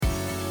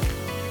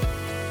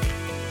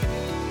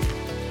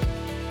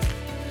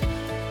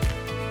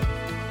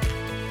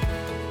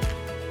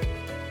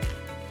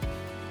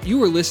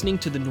You are listening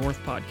to the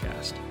North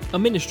Podcast, a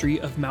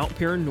ministry of Mount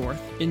Paran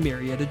North in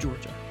Marietta,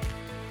 Georgia.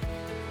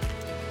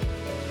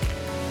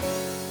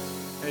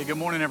 Hey, good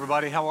morning,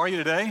 everybody. How are you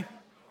today?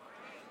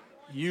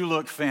 You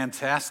look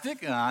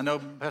fantastic. I know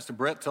Pastor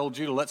Brett told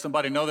you to let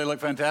somebody know they look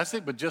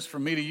fantastic, but just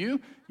from me to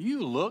you,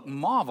 you look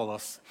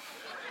marvelous.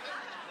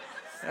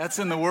 That's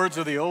in the words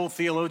of the old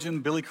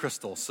theologian Billy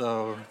Crystal,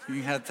 so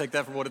you had to take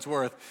that for what it's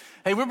worth.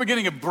 Hey, we're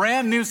beginning a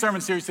brand new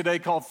sermon series today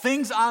called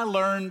Things I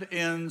Learned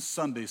in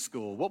Sunday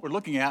School. What we're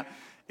looking at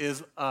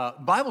is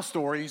Bible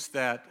stories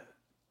that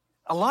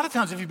a lot of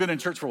times if you've been in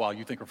church for a while,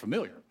 you think are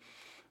familiar.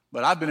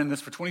 But I've been in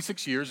this for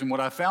 26 years, and what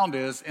I found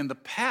is in the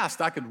past,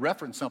 I could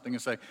reference something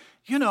and say,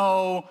 you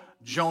know,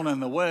 Jonah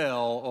in the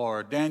well,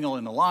 or Daniel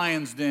in the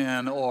lion's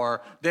den,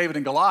 or David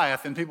and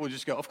Goliath, and people would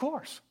just go, of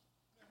course.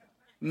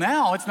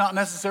 Now, it's not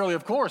necessarily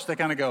of course. They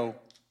kind of go,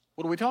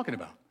 what are we talking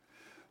about?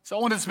 So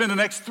I wanted to spend the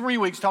next 3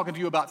 weeks talking to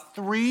you about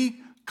 3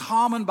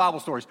 common Bible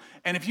stories.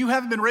 And if you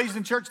haven't been raised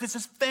in church, this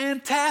is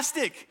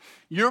fantastic.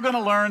 You're going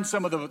to learn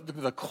some of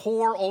the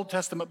core Old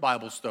Testament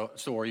Bible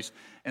stories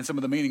and some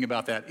of the meaning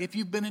about that. If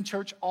you've been in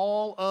church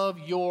all of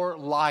your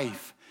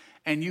life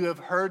and you have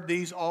heard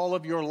these all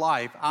of your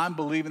life, I'm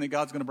believing that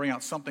God's going to bring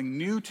out something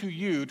new to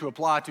you to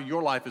apply to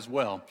your life as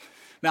well.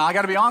 Now, I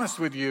got to be honest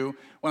with you.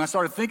 When I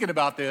started thinking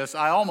about this,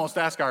 I almost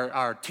asked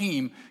our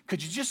team,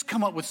 could you just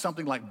come up with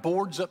something like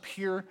boards up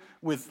here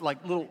with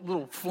like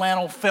little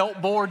flannel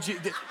felt boards?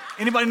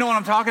 Anybody know what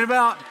I'm talking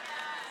about?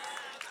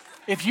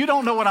 If you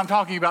don't know what I'm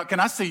talking about,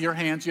 can I see your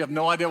hands? You have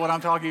no idea what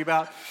I'm talking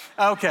about?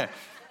 Okay.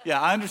 Yeah,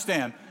 I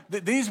understand.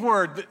 These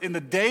were in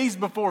the days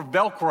before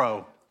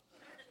Velcro.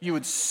 You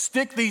would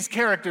stick these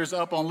characters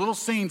up on little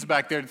scenes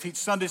back there to teach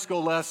Sunday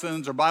school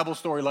lessons or Bible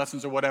story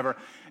lessons or whatever.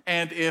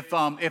 And if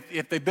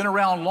they've been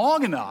around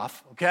long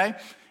enough, okay,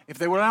 if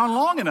they were around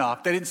long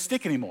enough, they didn't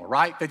stick anymore,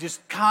 right? They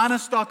just kind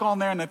of stuck on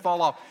there and they'd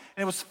fall off.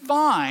 And it was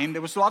fine.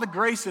 There was a lot of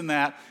grace in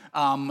that.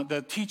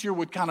 The teacher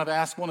would kind of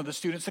ask one of the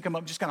students to come up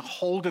and just kind of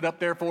hold it up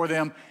there for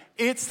them.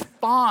 It's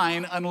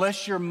fine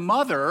unless your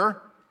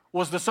mother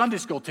was the Sunday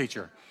school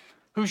teacher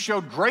who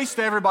showed grace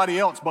to everybody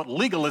else, but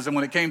legalism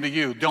when it came to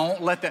you.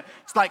 Don't let that.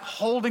 It's like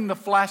holding the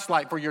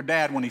flashlight for your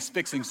dad when he's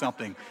fixing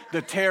something.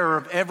 The terror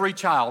of every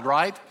child,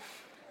 right?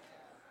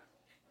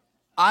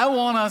 I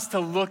want us to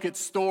look at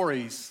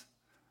stories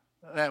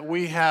that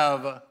we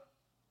have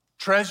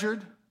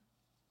treasured,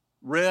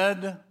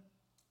 read,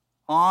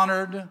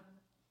 honored,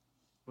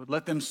 but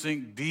let them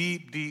sink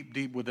deep, deep,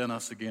 deep within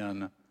us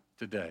again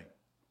today.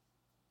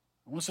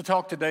 I want us to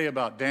talk today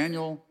about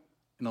Daniel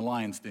in the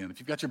lion's den. If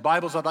you've got your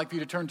Bibles, I'd like for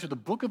you to turn to the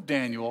book of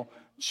Daniel,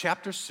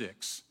 chapter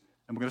 6,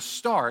 and we're going to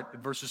start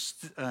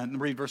at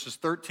read verses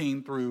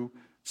 13 through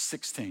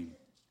 16.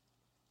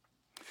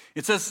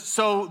 It says,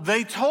 "So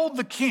they told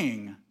the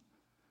king,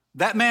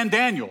 that man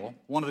Daniel,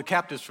 one of the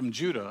captives from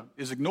Judah,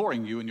 is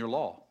ignoring you and your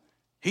law.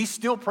 He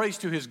still prays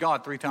to his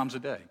God 3 times a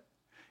day.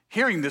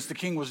 Hearing this, the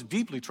king was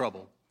deeply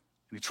troubled,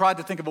 and he tried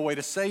to think of a way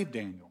to save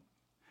Daniel.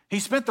 He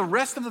spent the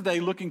rest of the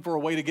day looking for a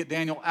way to get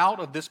Daniel out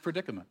of this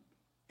predicament.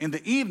 In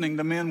the evening,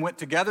 the men went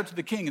together to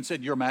the king and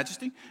said, 'Your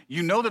Majesty,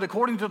 you know that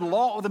according to the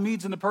law of the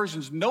Medes and the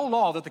Persians, no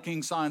law that the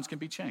king signs can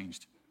be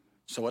changed.'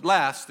 So at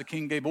last, the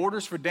king gave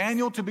orders for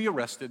Daniel to be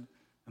arrested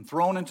and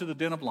thrown into the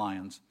den of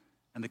lions.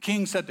 And the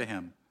king said to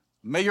him,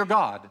 'May your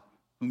God,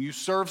 whom you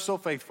serve so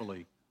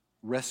faithfully,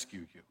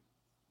 rescue you.'"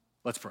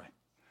 Let's pray.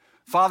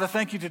 Father,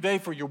 thank you today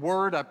for your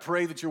word. I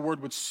pray that your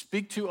word would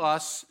speak to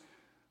us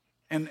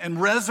and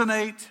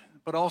resonate,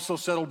 but also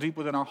settle deep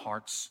within our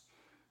hearts,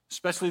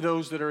 especially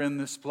those that are in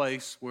this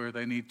place where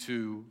they need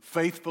to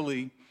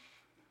faithfully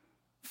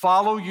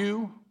follow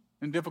you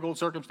in difficult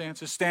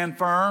circumstances, stand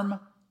firm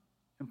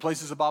in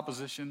places of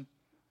opposition,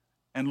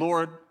 and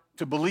Lord,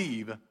 to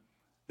believe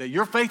that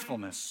your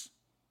faithfulness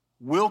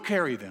will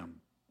carry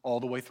them all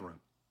the way through.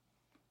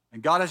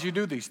 And God, as you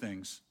do these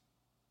things,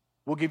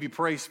 we'll give you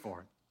praise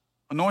for it.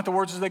 Anoint the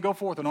words as they go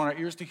forth, and on our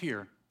ears to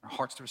hear, our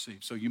hearts to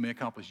receive, so you may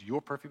accomplish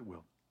your perfect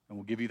will. And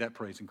we'll give you that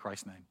praise in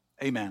Christ's name.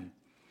 Amen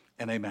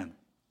and amen.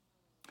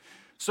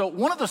 So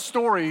one of the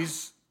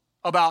stories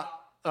about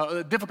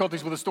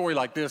difficulties with a story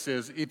like this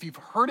is if you've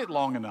heard it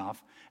long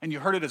enough and you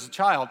heard it as a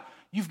child,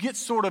 you get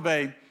sort of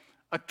a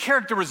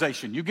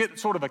characterization. You get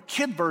sort of a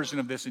kid version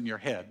of this in your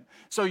head.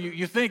 So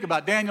you think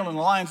about Daniel and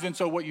the lion's den.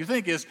 So what you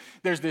think is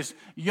there's this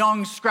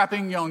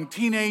scrapping young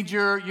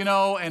teenager,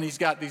 and he's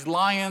got these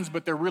lions,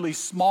 but they're really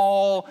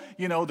small.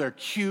 They're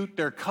cute,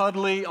 they're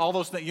cuddly, all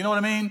those things. You know what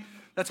I mean?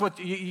 That's what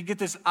you get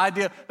this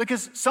idea,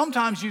 because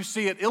sometimes you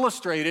see it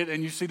illustrated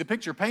and you see the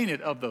picture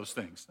painted of those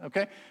things,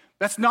 okay?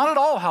 That's not at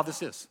all how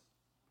this is.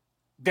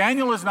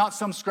 Daniel is not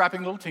some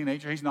scrapping little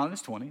teenager. He's not in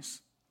his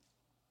 20s.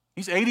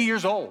 He's 80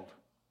 years old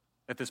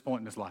at this point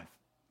in his life.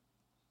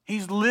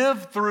 He's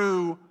lived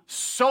through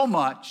so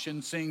much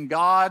and seen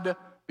God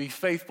be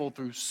faithful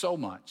through so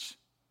much.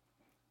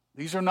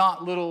 These are not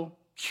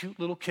cute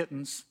little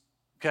kittens,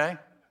 okay?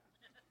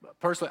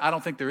 Personally, I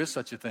don't think there is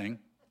such a thing,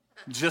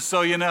 just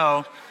so you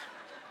know.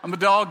 I'm a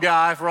dog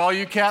guy. For all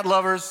you cat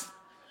lovers,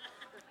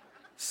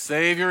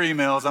 save your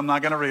emails. I'm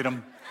not going to read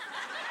them.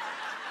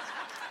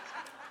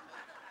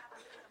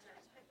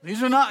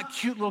 These are not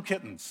cute little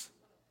kittens.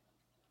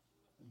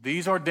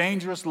 These are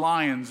dangerous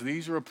lions.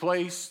 These are a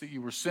place that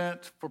you were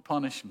sent for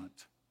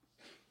punishment.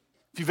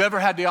 If you've ever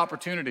had the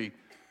opportunity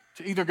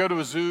to either go to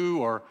a zoo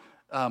or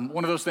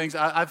one of those things,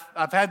 I've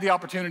had the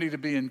opportunity to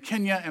be in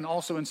Kenya and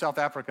also in South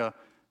Africa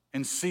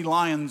and see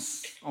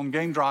lions on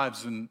game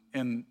drives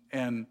and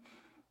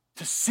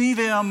to see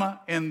them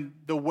in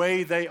the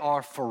way they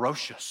are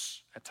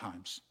ferocious at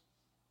times.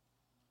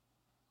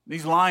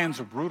 These lions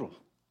are brutal.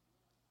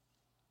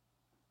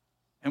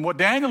 And what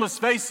Daniel is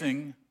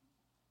facing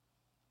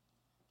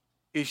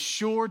is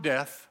sure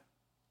death,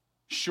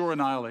 sure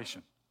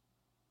annihilation.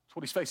 That's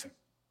what he's facing.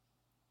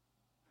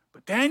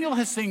 But Daniel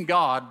has seen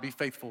God be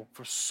faithful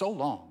for so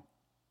long.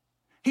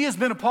 He has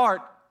been a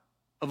part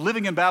of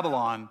living in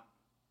Babylon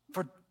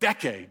for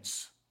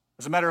decades.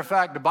 As a matter of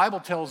fact, the Bible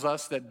tells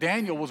us that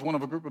Daniel was one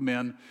of a group of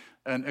men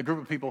and a group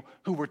of people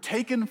who were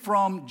taken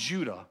from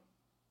Judah,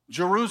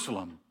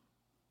 Jerusalem.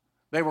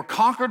 They were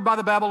conquered by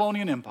the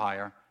Babylonian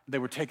Empire. They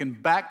were taken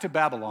back to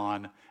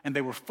Babylon, and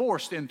they were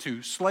forced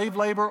into slave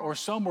labor, or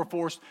some were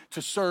forced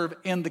to serve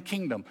in the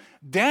kingdom.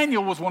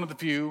 Daniel was one of the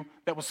few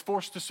that was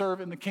forced to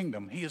serve in the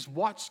kingdom. He has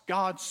watched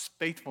God's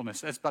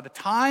faithfulness. As by the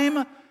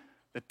time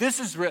that this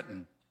is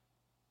written,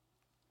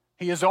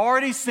 he has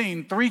already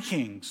seen 3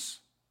 kings,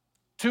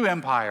 2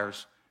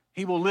 empires.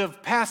 He will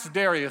live past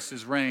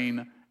Darius's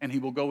reign, and he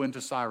will go into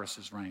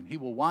Cyrus's reign. He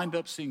will wind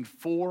up seeing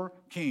 4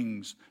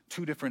 kings,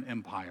 2 different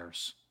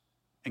empires,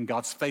 and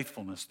God's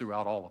faithfulness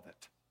throughout all of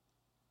it.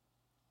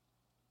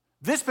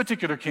 This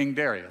particular king,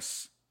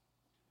 Darius,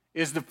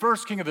 is the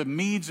first king of the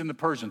Medes and the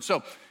Persians.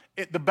 So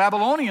the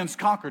Babylonians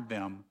conquered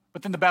them,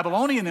 but then the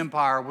Babylonian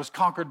Empire was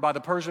conquered by the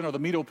Persian or the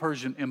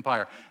Medo-Persian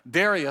Empire.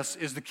 Darius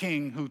is the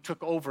king who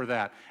took over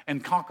that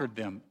and conquered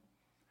them.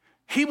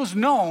 He was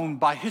known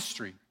by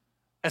history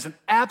as an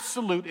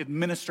absolute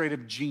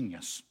administrative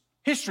genius.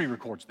 History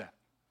records that.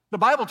 The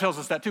Bible tells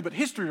us that too, but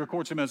history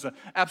records him as an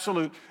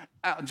absolute,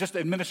 just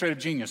administrative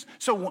genius.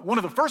 So one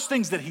of the first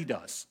things that he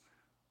does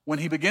when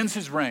he begins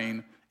his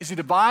reign is he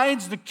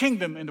divides the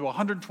kingdom into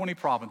 120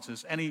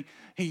 provinces, and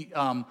he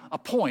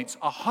appoints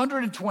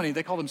 120,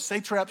 they call them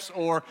satraps,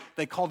 or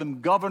they call them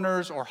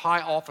governors or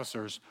high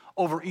officers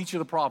over each of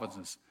the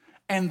provinces.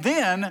 And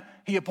then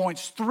he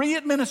appoints 3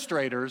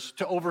 administrators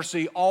to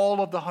oversee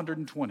all of the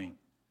 120.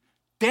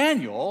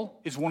 Daniel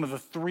is one of the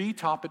 3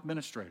 top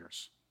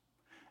administrators.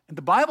 And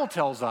the Bible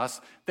tells us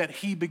that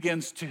he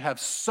begins to have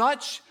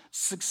such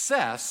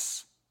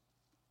success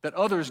that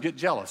others get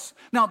jealous.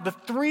 Now, the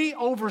 3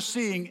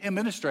 overseeing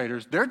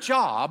administrators, their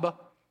job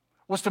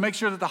was to make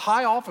sure that the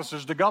high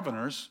officers, the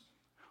governors,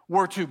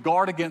 were to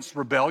guard against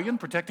rebellion,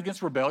 protect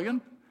against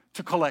rebellion,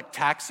 to collect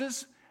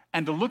taxes,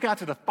 and to look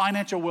after the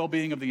financial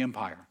well-being of the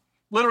empire.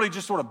 Literally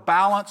just sort of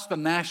balance the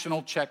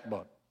national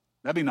checkbook.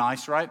 That'd be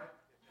nice, right?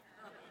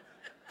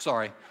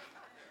 Sorry.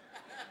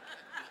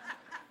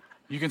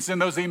 You can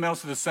send those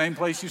emails to the same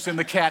place you send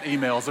the cat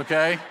emails,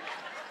 okay?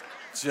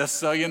 Just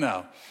so you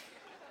know.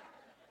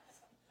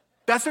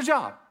 That's their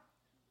job.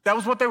 That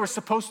was what they were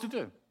supposed to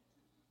do.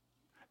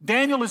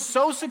 Daniel is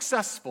so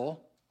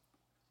successful,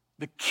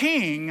 the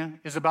king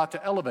is about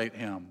to elevate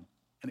him,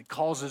 and it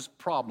causes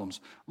problems.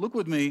 Look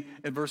with me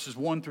at verses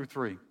 1 through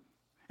 3.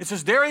 It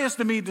says, Darius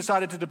the Mede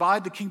decided to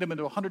divide the kingdom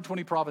into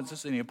 120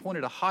 provinces, and he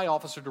appointed a high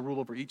officer to rule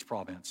over each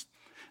province.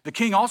 The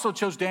king also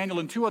chose Daniel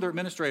and 2 other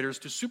administrators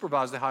to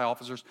supervise the high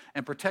officers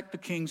and protect the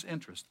king's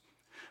interest.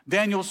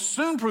 Daniel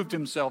soon proved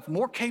himself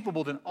more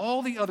capable than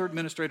all the other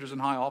administrators and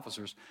high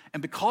officers.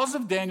 And because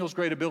of Daniel's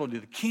great ability,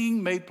 the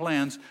king made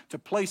plans to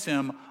place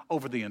him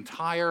over the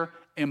entire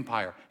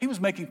empire. He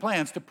was making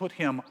plans to put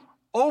him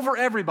over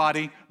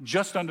everybody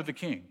just under the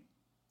king.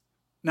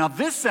 Now,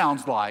 this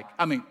sounds like,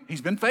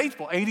 he's been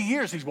faithful. 80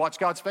 years he's watched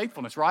God's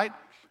faithfulness, right?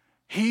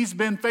 He's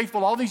been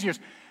faithful all these years.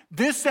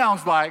 This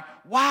sounds like,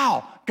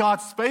 wow,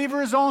 God's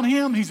favor is on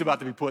him. He's about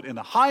to be put in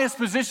the highest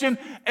position.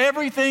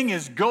 Everything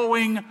is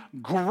going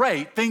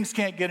great. Things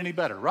can't get any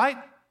better, right?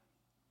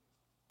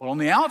 But on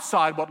the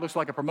outside, what looks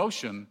like a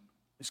promotion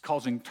is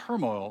causing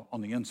turmoil on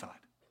the inside.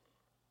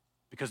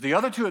 Because the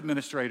other 2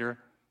 administrators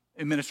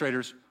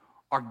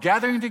are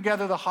gathering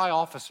together the high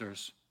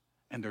officers,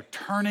 and they're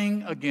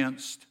turning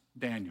against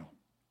Daniel.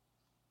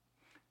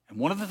 And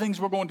one of the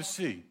things we're going to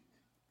see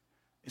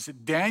is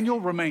that Daniel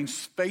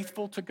remains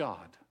faithful to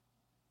God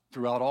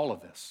throughout all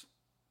of this.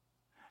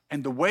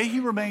 And the way he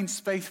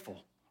remains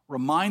faithful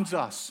reminds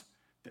us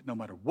that no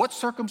matter what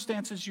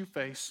circumstances you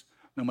face,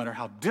 no matter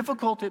how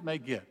difficult it may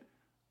get,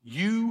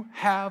 you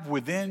have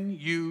within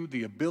you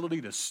the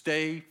ability to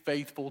stay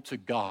faithful to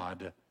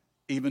God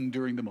even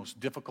during the most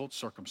difficult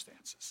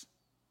circumstances.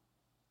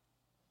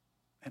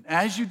 And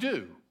as you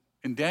do,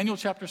 in Daniel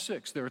chapter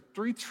 6, there are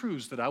 3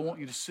 truths that I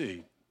want you to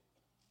see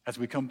as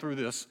we come through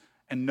this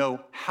and know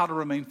how to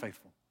remain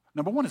faithful.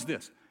 Number 1 is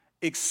this: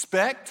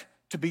 expect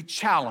to be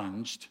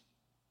challenged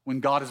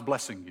when God is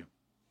blessing you.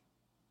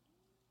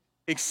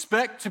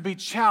 Expect to be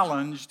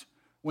challenged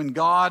when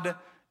God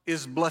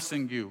is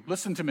blessing you.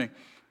 Listen to me.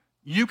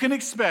 You can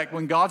expect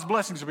when God's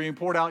blessings are being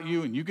poured out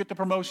you and you get the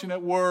promotion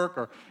at work,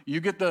 or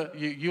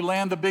you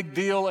land the big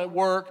deal at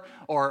work,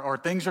 or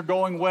things are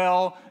going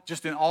well,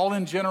 just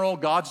in general,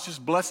 God's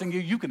just blessing you.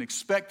 You can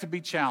expect to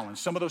be challenged.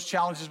 Some of those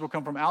challenges will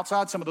come from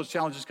outside. Some of those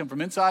challenges come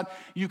from inside.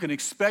 You can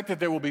expect that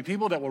there will be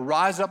people that will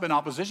rise up in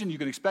opposition. You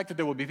can expect that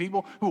there will be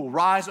people who will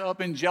rise up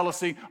in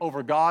jealousy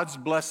over God's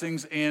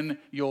blessings in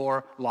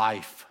your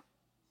life.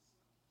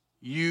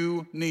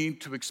 You need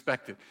to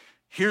expect it.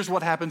 Here's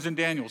what happens in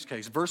Daniel's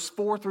case. Verses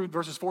 4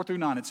 through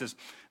 9, it says,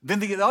 "Then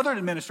the other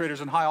administrators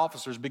and high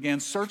officers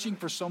began searching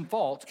for some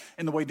fault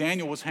in the way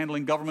Daniel was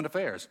handling government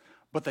affairs,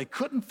 but they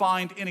couldn't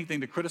find anything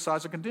to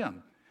criticize or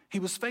condemn. He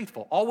was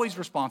faithful, always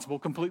responsible,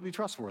 completely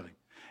trustworthy.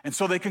 And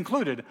so they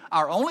concluded,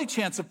 our only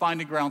chance of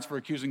finding grounds for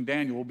accusing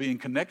Daniel will be in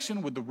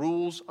connection with the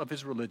rules of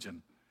his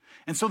religion.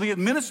 And so the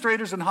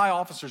administrators and high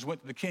officers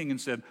went to the king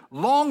and said,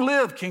 'Long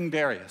live King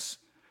Darius.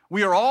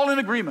 We are all in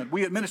agreement,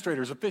 we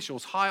administrators,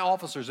 officials, high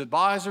officers,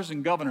 advisors,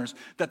 and governors,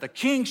 that the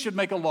king should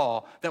make a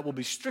law that will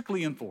be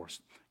strictly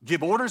enforced.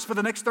 Give orders for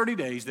the next 30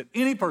 days that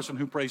any person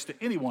who prays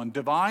to anyone,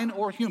 divine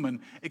or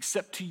human,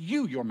 except to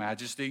you, your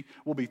majesty,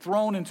 will be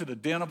thrown into the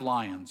den of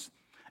lions.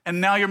 And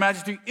now, your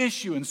majesty,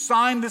 issue and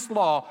sign this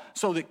law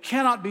so that it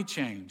cannot be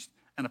changed,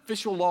 an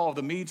official law of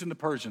the Medes and the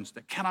Persians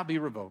that cannot be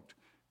revoked.'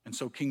 And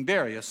so King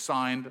Darius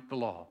signed the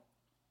law."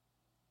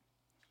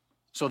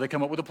 So they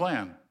come up with a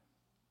plan.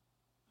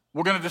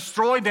 We're going to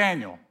destroy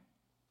Daniel.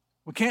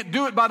 We can't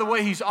do it by the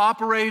way he's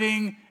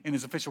operating in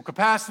his official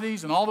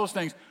capacities and all those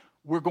things.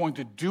 We're going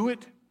to do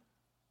it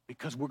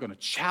because we're going to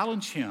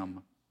challenge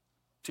him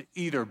to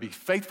either be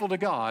faithful to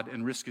God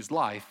and risk his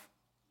life,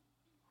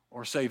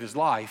 or save his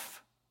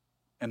life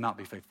and not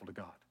be faithful to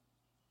God.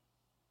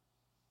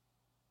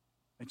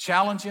 They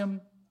challenge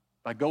him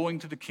by going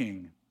to the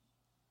king.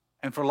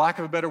 And for lack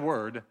of a better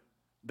word,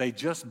 they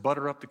just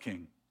butter up the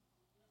king.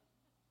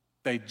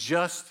 They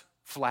just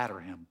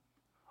flatter him.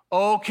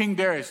 "Oh, King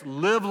Darius,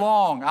 live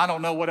long." I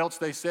don't know what else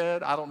they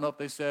said. I don't know if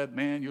they said,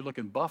 "Man, you're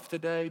looking buff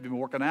today. You've been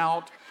working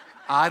out."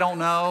 I don't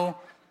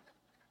know.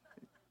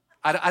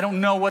 I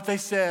don't know what they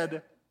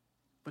said.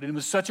 But it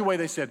was such a way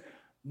they said,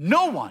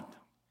 no one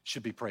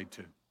should be prayed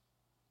to.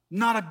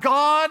 Not a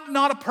god,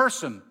 not a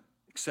person,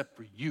 except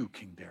for you,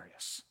 King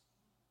Darius.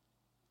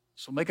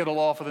 So make it a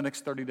law for the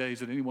next 30 days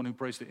that anyone who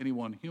prays to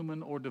anyone,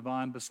 human or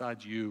divine,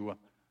 besides you,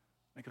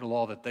 make it a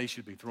law that they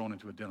should be thrown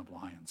into a den of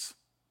lions.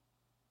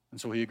 And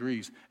so he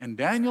agrees. And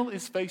Daniel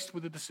is faced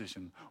with a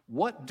decision.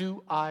 What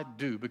do I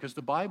do? Because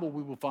the Bible,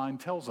 we will find,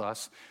 tells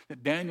us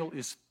that Daniel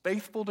is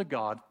faithful to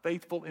God,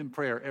 faithful in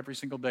prayer every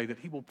single day, that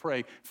he will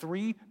pray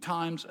 3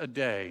 times a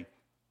day.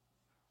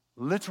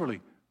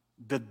 Literally,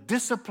 the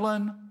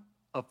discipline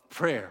of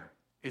prayer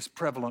is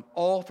prevalent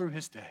all through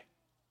his day.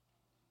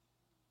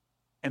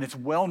 And it's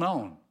well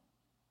known.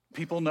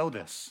 People know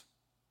this.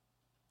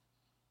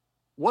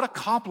 What a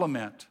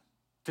compliment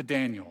to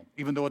Daniel,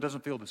 even though it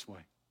doesn't feel this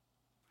way.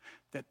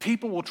 That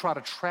people will try to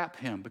trap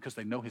him because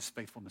they know his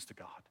faithfulness to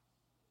God.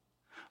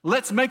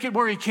 Let's make it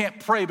where he can't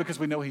pray because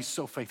we know he's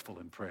so faithful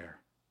in prayer.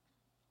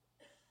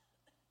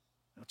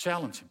 They'll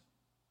challenge him.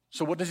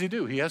 So what does he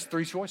do? He has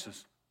 3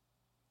 choices.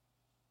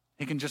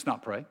 He can just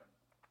not pray.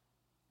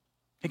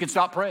 He can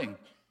stop praying.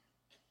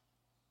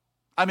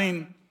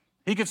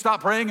 He could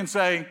stop praying and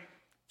say,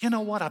 you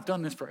know what, I've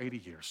done this for 80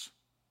 years.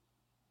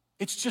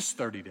 It's just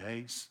 30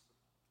 days.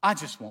 I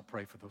just won't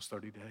pray for those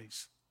 30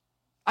 days.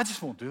 I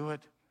just won't do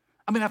it.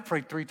 I've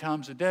prayed 3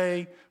 times a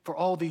day for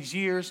all these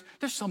years.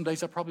 There's some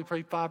days I probably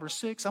prayed 5 or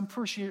 6. I'm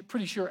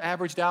pretty sure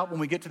averaged out when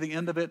we get to the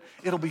end of it,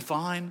 it'll be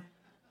fine.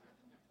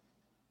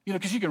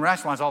 Because you can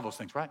rationalize all those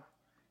things, right?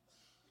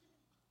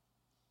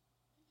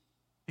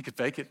 He could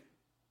fake it.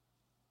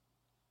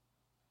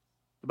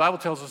 The Bible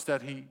tells us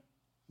that he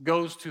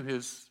goes to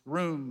his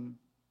room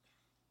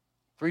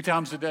 3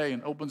 times a day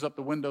and opens up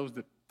the windows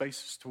that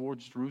faces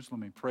towards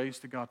Jerusalem. He prays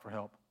to God for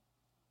help.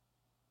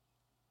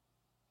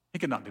 He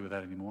could not do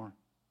that anymore.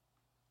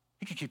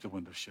 He could keep the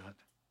windows shut.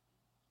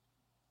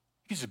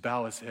 He could just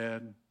bow his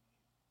head,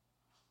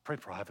 pray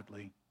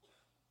privately,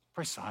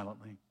 pray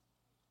silently.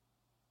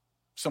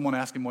 Someone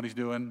ask him what he's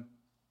doing.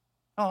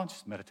 Oh, I'm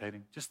just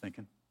meditating, just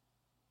thinking.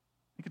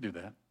 He could do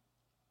that.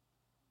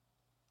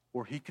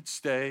 Or he could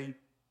stay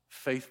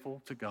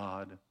faithful to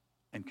God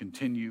and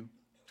continue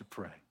to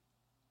pray.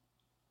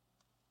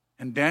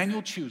 And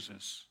Daniel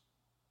chooses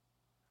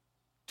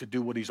to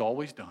do what he's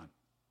always done,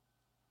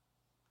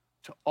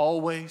 to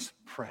always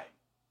pray.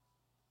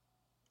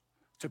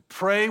 To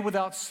pray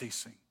without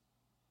ceasing,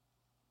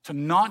 to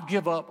not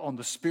give up on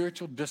the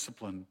spiritual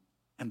discipline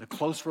and the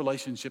close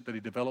relationship that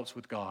he develops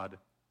with God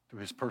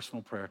through his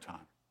personal prayer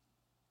time.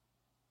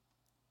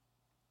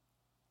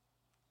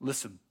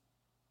 Listen,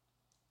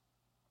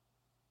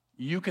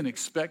 you can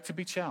expect to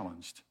be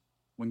challenged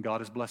when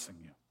God is blessing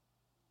you.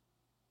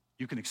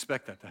 You can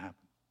expect that to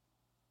happen.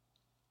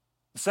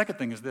 The second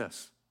thing is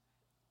this: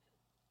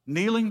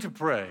 kneeling to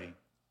pray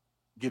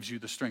gives you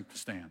the strength to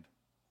stand.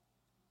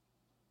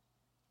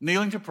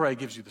 Kneeling to pray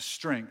gives you the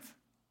strength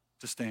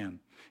to stand.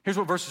 Here's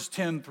what verses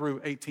 10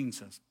 through 18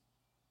 says.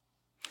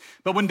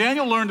 But when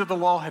Daniel learned that the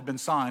law had been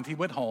signed, he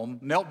went home,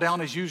 knelt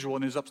down as usual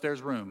in his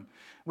upstairs room,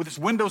 with his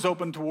windows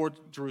open toward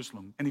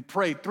Jerusalem, and he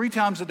prayed 3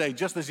 times a day,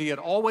 just as he had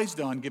always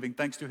done, giving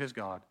thanks to his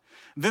God.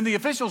 Then the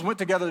officials went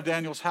together to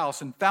Daniel's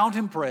house and found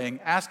him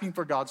praying, asking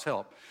for God's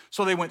help.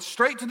 So they went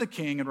straight to the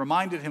king and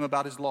reminded him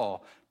about his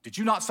law. Did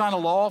you not sign a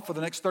law for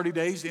the next 30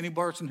 days? Any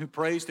person who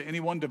prays to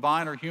anyone,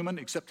 divine or human,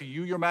 except to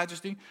you, your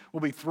majesty,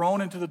 will be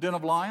thrown into the den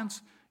of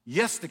lions?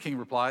 Yes, the king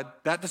replied,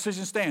 that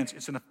decision stands.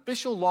 It's an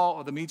official law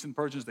of the Medes and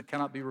Persians that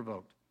cannot be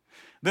revoked.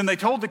 Then they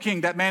told the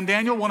king, that man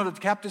Daniel, one of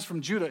the captives from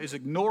Judah, is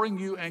ignoring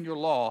you and your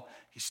law.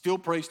 He still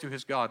prays to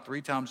his God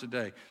 3 times a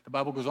day. The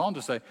Bible goes on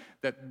to say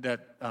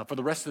that for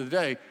the rest of the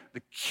day,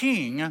 the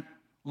king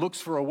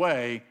looks for a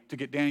way to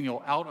get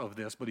Daniel out of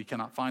this, but he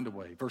cannot find a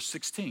way. Verse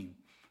 16.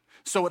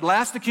 So at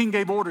last the king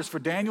gave orders for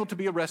Daniel to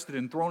be arrested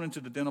and thrown into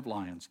the den of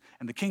lions.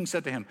 And the king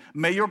said to him,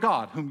 may your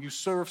God, whom you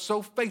serve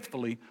so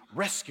faithfully,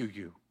 rescue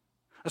you.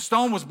 A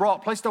stone was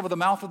brought, placed over the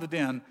mouth of the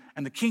den,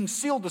 and the king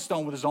sealed the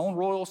stone with his own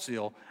royal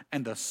seal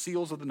and the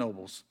seals of the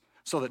nobles,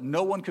 so that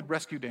no one could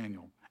rescue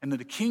Daniel. And then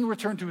the king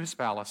returned to his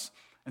palace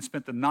and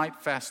spent the night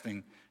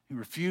fasting. He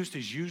refused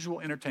his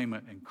usual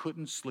entertainment and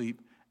couldn't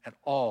sleep at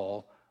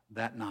all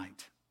that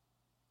night.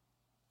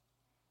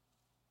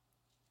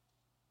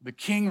 The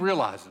king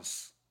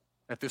realizes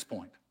at this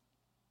point,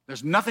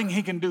 there's nothing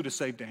he can do to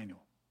save Daniel.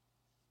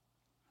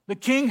 The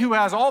king, who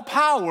has all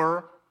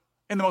power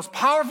in the most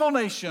powerful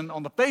nation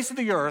on the face of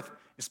the earth,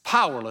 is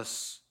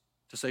powerless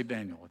to save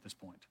Daniel at this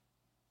point.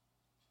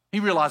 He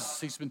realizes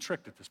he's been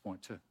tricked at this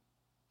point too.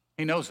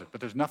 He knows it, but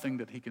there's nothing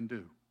that he can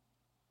do.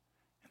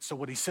 And so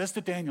what he says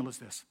to Daniel is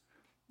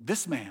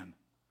this man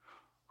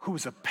who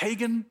is a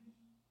pagan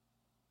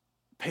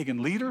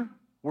leader,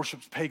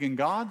 worships pagan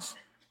gods,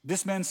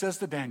 this man says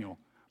to Daniel,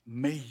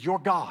 may your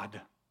God,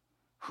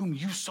 whom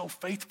you so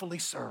faithfully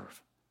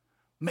serve,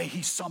 may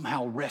he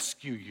somehow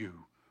rescue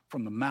you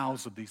from the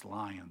mouths of these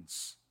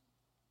lions.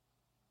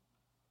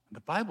 And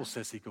the Bible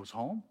says he goes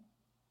home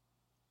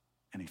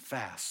and he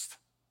fasts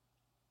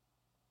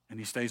and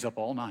he stays up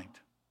all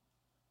night.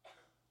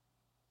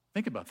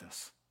 Think about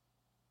this.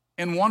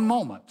 In one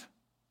moment,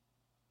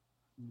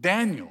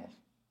 Daniel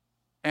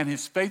and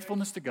his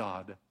faithfulness to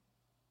God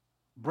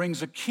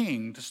brings a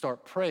king to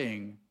start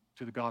praying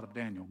to the God of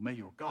Daniel, may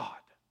your God,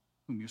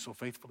 whom you so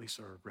faithfully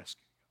serve,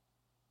 rescue you.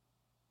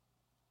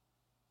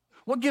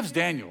 What gives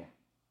Daniel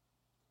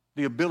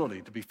the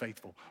ability to be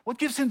faithful? What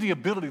gives him the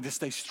ability to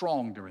stay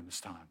strong during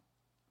this time?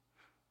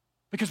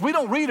 Because we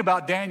don't read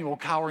about Daniel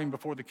cowering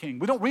before the king.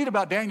 We don't read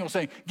about Daniel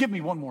saying, give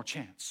me one more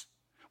chance.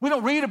 We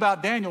don't read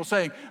about Daniel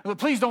saying,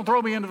 please don't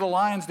throw me into the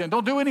lion's den.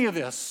 Don't do any of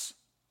this.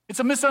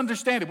 It's a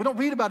misunderstanding. We don't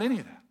read about any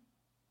of that.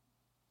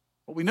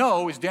 What we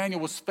know is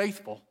Daniel was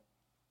faithful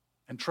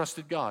and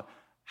trusted God.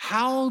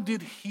 How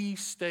did he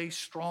stay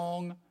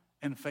strong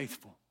and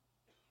faithful?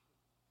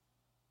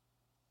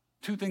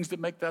 2 things that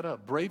make that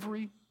up: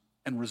 bravery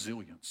and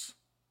resilience.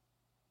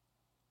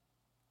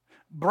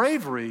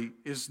 Bravery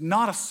is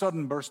not a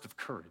sudden burst of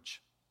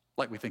courage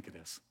like we think it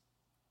is.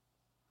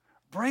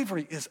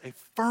 Bravery is a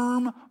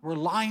firm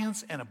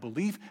reliance and a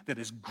belief that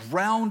is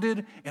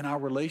grounded in our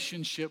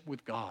relationship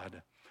with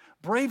God.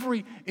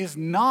 Bravery is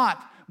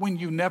not when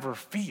you never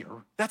fear.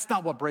 That's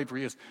not what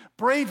bravery is.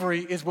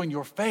 Bravery is when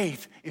your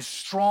faith is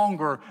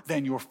stronger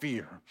than your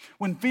fear.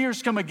 When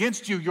fears come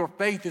against you, your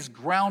faith is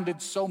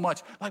grounded so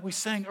much. Like we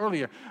sang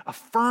earlier, a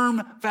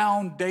firm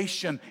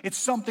foundation. It's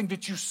something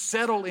that you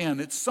settle in.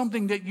 It's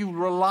something that you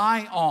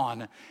rely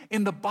on.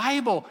 In the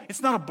Bible,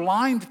 it's not a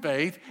blind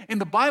faith. In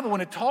the Bible,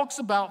 when it talks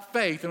about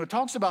faith and it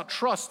talks about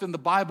trust in the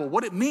Bible,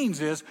 what it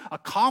means is a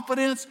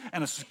confidence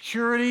and a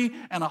security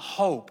and a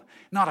hope.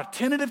 Not a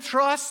tentative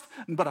trust,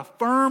 but a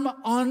firm,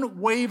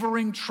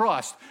 unwavering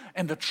trust.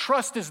 And the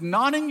trust is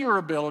not in your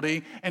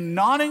ability and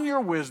not in your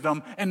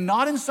wisdom and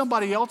not in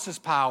somebody else's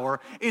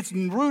power. It's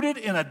rooted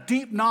in a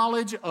deep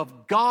knowledge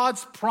of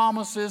God's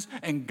promises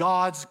and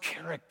God's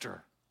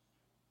character.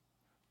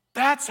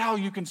 That's how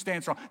you can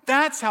stand strong.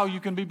 That's how you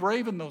can be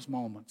brave in those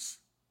moments.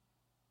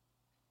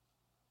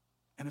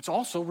 And it's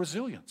also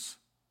resilience.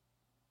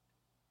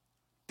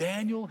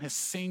 Daniel has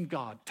seen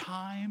God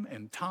time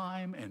and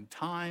time and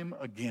time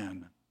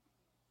again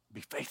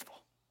be faithful.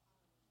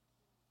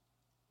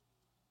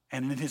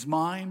 And in his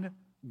mind,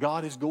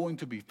 God is going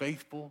to be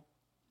faithful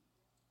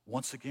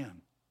once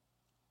again.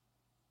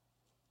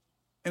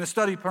 In a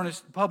study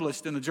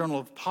published in the Journal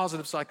of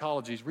Positive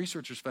Psychology,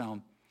 researchers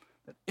found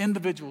that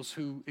individuals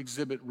who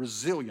exhibit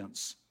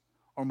resilience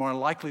are more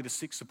likely to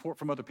seek support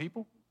from other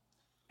people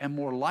and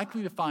more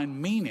likely to find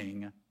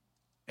meaning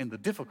in the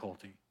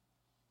difficulty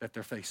that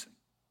they're facing.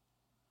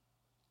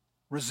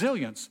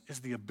 Resilience is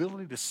the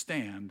ability to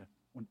stand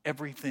when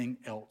everything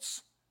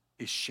else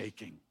is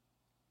shaking.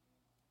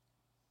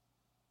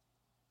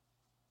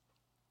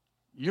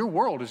 Your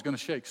world is going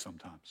to shake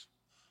sometimes.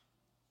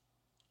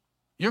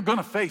 You're going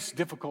to face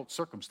difficult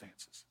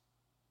circumstances.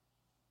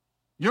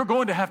 You're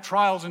going to have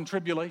trials and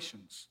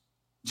tribulations.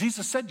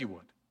 Jesus said you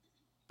would,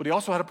 but he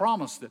also had a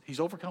promise that he's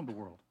overcome the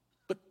world.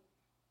 But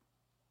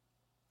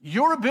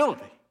your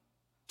ability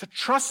to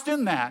trust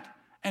in that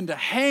and to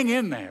hang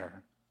in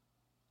there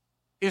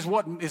is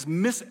what is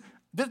missing.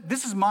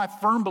 This is my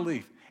firm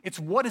belief. It's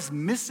what is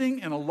missing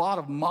in a lot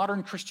of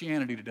modern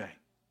Christianity today.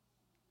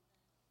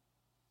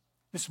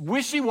 This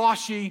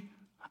wishy-washy,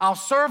 I'll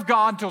serve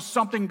God until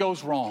something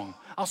goes wrong.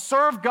 I'll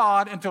serve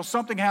God until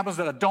something happens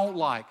that I don't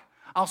like.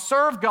 I'll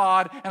serve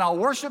God and I'll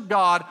worship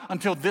God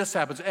until this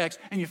happens, X,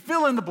 and you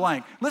fill in the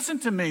blank. Listen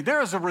to me.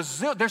 There's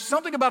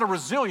something about a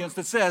resilience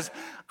that says,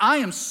 I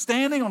am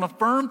standing on a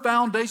firm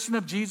foundation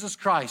of Jesus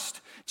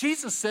Christ.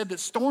 Jesus said that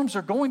storms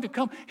are going to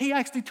come. He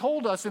actually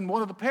told us in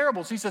one of the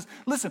parables, he says,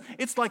 listen,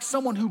 it's like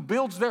someone who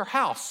builds their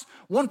house.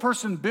 One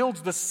person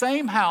builds the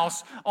same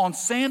house on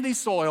sandy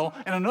soil,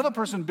 and another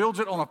person builds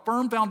it on a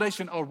firm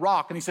foundation, a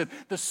rock. And he said,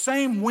 the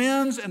same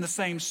winds and the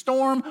same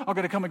storm are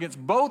going to come against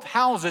both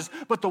houses,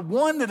 but the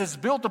one that is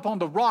built upon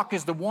the rock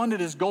is the one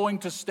that is going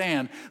to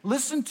stand.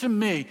 Listen to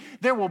me.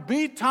 There will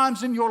be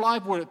times in your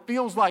life where it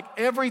feels like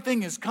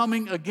everything is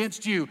coming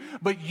against you,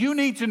 but you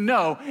need to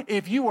know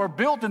if you are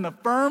built in the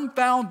firm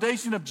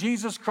foundation of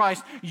Jesus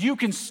Christ, you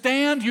can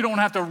stand. You don't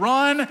have to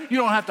run. You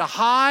don't have to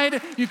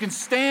hide. You can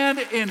stand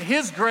in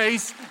His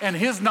grace and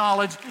His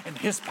knowledge and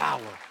His power.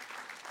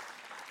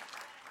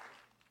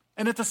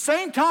 And at the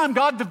same time,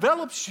 God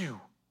develops you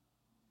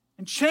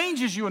and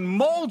changes you and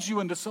molds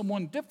you into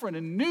someone different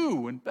and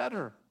new and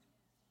better,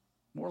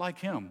 more like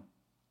Him.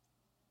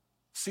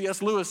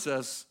 C.S. Lewis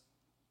says,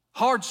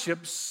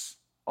 hardships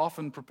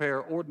often prepare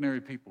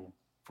ordinary people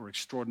for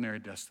extraordinary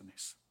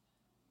destinies.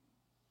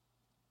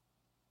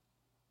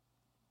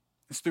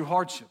 It's through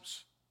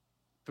hardships,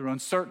 through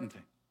uncertainty,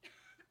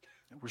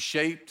 that we're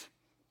shaped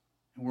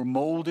and we're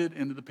molded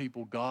into the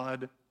people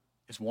God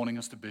is wanting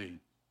us to be.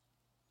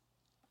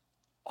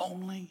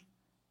 Only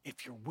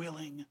if you're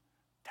willing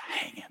to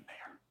hang in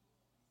there.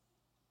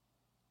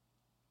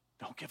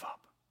 Don't give up.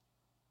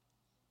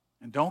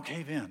 And don't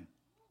cave in.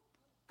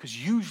 Because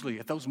usually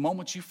at those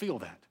moments you feel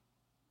that,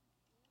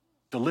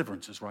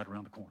 deliverance is right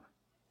around the corner.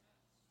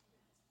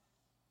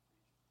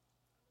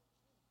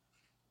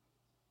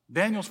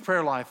 Daniel's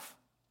prayer life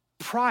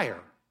prior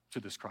to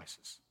this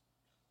crisis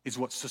is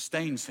what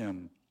sustains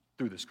him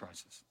through this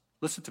crisis.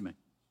 Listen to me.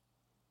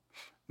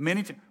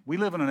 We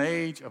live in an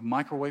age of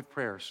microwave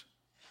prayers.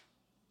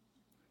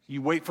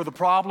 You wait for the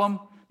problem,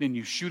 then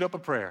you shoot up a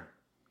prayer.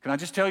 Can I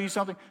just tell you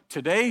something?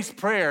 Today's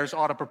prayers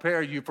ought to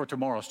prepare you for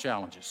tomorrow's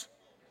challenges.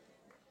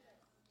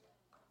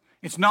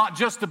 It's not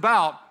just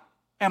about,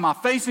 am I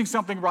facing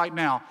something right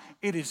now?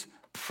 It is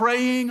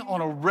praying on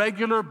a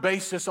regular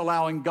basis,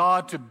 allowing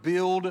God to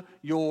build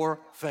your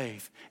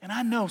faith. And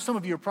I know some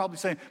of you are probably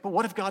saying, but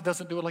what if God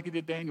doesn't do it like He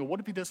did Daniel? What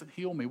if He doesn't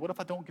heal me? What if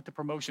I don't get the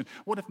promotion?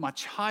 What if my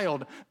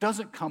child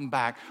doesn't come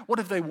back? What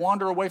if they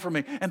wander away from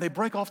me and they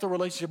break off the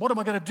relationship? What am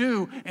I going to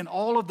do in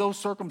all of those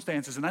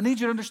circumstances? And I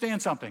need you to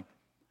understand something.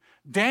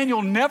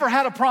 Daniel never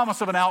had a promise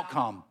of an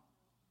outcome,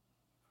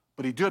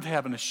 but he did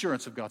have an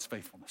assurance of God's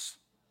faithfulness.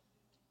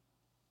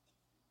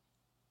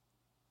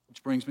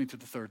 Which brings me to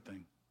the third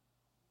thing,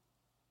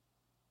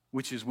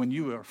 which is when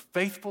you are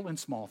faithful in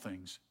small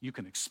things, you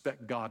can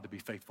expect God to be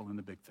faithful in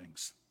the big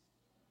things.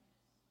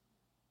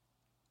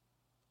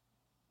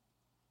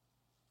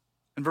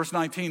 In verse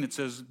 19, it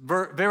says,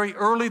 very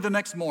early the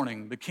next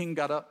morning, the king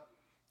got up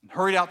and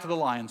hurried out to the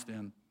lion's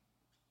den.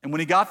 And when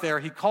he got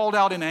there, he called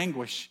out in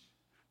anguish,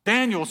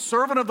 Daniel,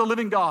 servant of the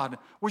living God,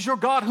 was your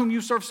God whom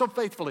you serve so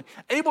faithfully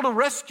able to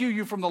rescue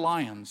you from the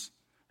lions?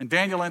 And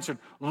Daniel answered,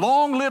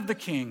 long live the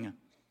king.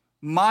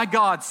 My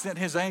God sent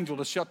His angel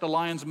to shut the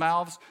lions'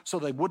 mouths so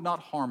they would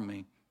not harm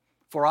me.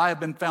 For I have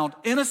been found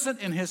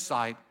innocent in His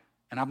sight,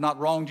 and I have not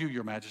wronged you,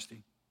 your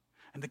majesty.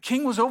 And the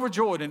king was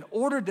overjoyed and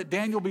ordered that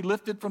Daniel be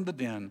lifted from the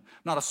den.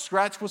 Not a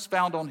scratch was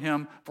found on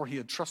him, for he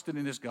had trusted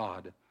in his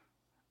God.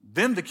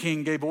 Then the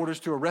king gave orders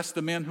to arrest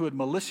the men who had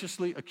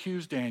maliciously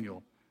accused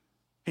Daniel.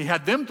 He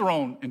had them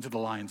thrown into the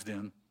lion's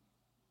den,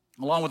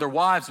 along with their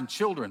wives and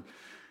children.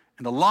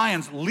 And the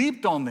lions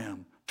leaped on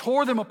them,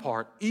 tore them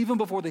apart, even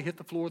before they hit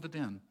the floor of the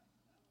den.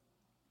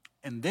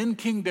 And then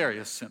King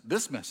Darius sent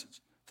this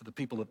message to the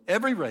people of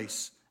every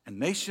race and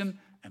nation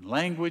and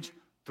language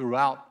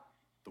throughout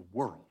the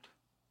world.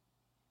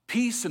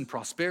 Peace and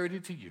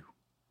prosperity to you.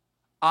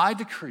 I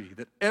decree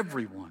that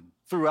everyone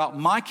throughout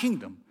my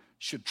kingdom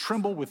should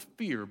tremble with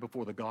fear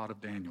before the God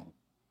of Daniel.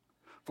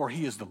 For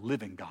He is the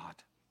living God,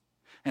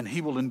 and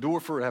He will endure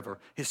forever.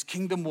 His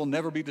kingdom will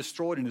never be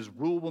destroyed, and His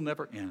rule will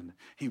never end.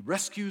 He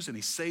rescues and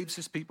He saves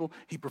His people.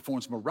 He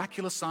performs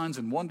miraculous signs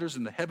and wonders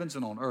in the heavens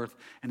and on earth,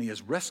 and He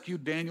has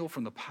rescued Daniel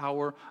from the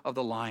power of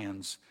the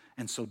lions.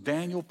 And so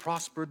Daniel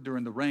prospered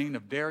during the reign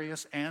of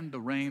Darius and the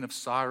reign of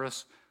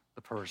Cyrus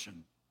the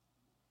Persian.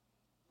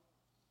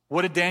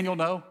 What did Daniel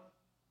know?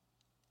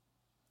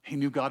 He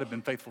knew God had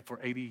been faithful for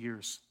 80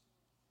 years.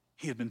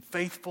 He had been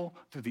faithful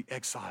through the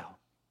exile,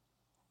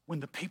 when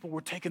the people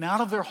were taken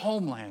out of their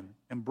homeland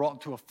and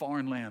brought to a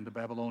foreign land, the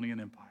Babylonian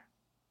Empire.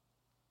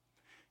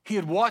 He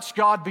had watched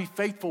God be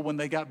faithful when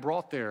they got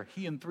brought there,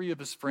 he and 3 of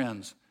his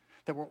friends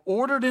that were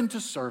ordered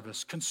into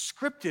service,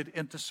 conscripted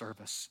into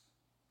service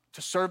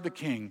to serve the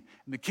king.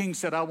 And the king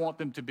said, I want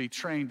them to be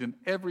trained in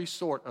every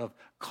sort of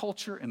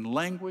culture and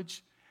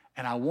language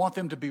and I want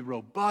them to be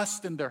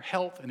robust in their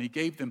health. And he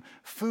gave them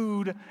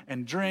food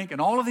and drink and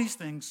all of these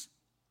things.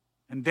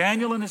 And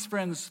Daniel and his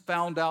friends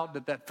found out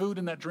that that food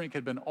and that drink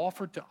had been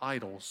offered to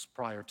idols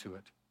prior to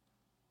it.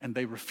 And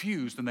they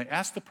refused, and they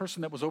asked the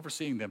person that was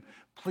overseeing them,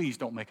 please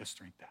don't make us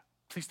drink that.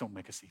 Please don't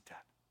make us eat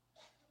that.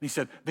 And he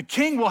said, the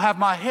king will have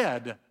my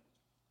head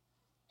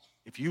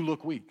if you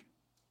look weak.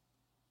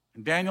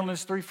 And Daniel and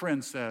his 3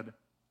 friends said,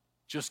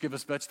 just give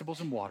us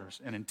vegetables and waters,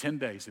 and in 10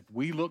 days, if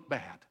we look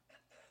bad,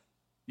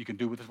 you can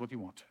do with us what you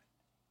want to.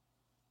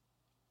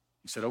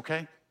 He said,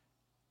 okay.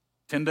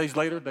 10 days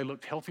later, they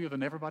looked healthier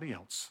than everybody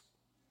else.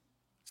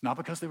 It's not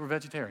because they were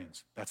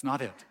vegetarians. That's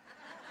not it.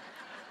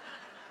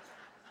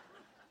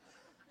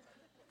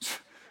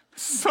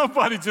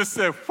 Somebody just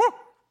said, whoo.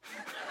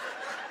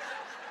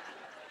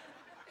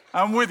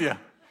 I'm with you.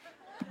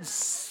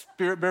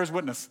 Spirit bears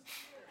witness.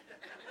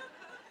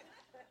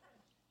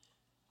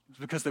 It's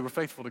because they were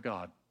faithful to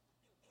God,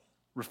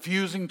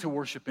 refusing to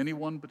worship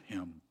anyone but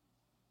him.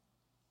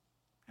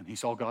 And he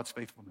saw God's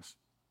faithfulness.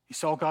 He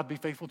saw God be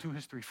faithful to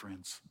his 3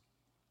 friends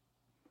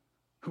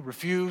who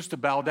refused to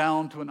bow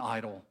down to an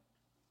idol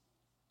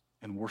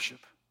and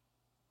worship.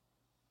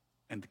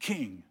 And the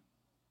king,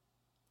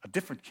 a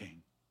different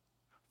king,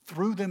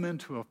 threw them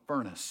into a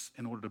furnace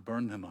in order to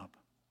burn them up.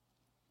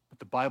 But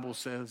the Bible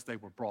says they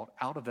were brought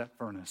out of that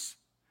furnace.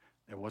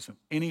 There wasn't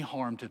any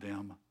harm to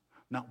them.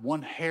 Not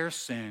one hair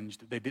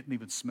singed. They didn't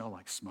even smell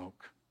like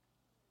smoke.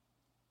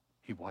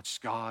 He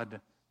watched God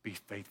be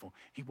faithful.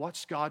 He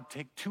watched God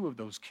take 2 of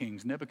those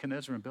kings,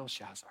 Nebuchadnezzar and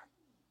Belshazzar.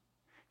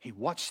 He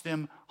watched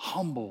them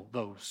humble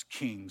those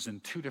kings in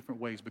 2 different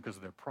ways because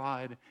of their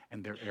pride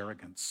and their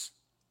arrogance.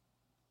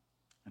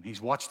 And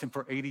he's watched them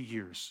for 80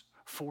 years,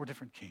 4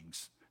 different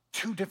kings,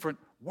 2 different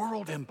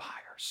world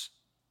empires.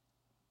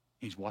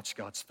 He's watched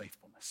God's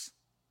faithfulness.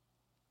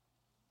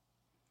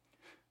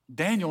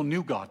 Daniel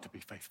knew God to be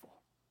faithful.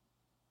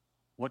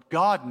 What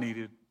God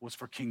needed was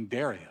for King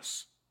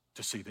Darius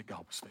to see that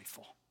God was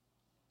faithful.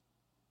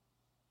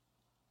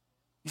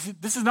 You see,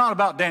 this is not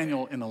about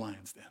Daniel in the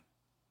lion's den.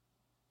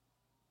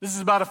 This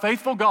is about a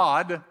faithful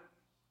God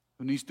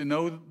who needs to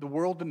know the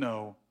world to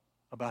know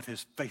about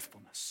his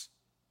faithfulness.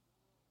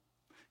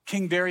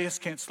 King Darius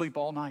can't sleep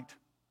all night.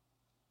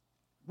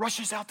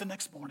 Rushes out the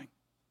next morning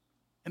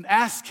and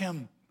asks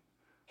him,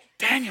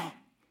 Daniel,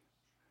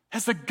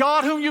 has the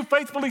God whom you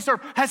faithfully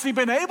serve, has he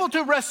been able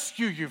to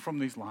rescue you from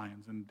these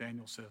lions? And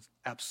Daniel says,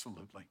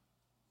 absolutely.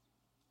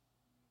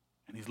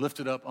 And he's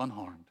lifted up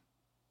unharmed,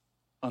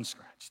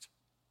 unscratched.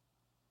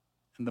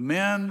 And the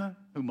men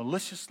who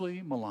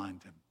maliciously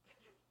maligned him,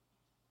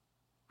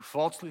 who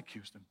falsely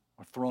accused him,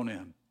 are thrown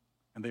in,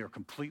 and they are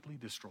completely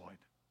destroyed.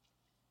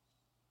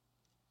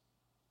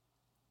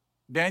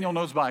 Daniel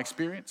knows by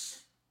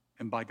experience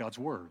and by God's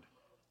word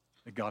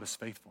that God is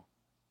faithful.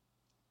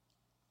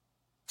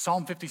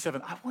 Psalm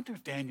 57, I wonder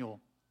if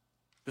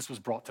this was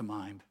brought to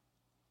mind.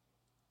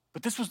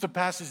 But this was the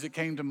passage that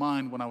came to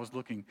mind when I was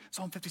looking.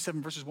 Psalm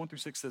 57 verses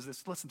 1-6 says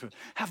this. Listen to it.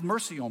 Have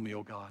mercy on me,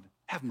 O God.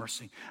 Have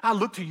mercy. I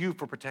look to you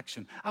for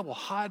protection. I will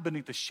hide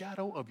beneath the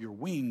shadow of your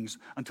wings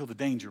until the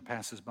danger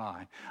passes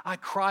by. I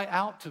cry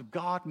out to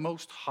God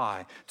Most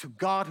High, to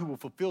God who will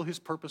fulfill his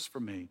purpose for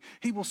me.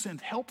 He will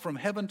send help from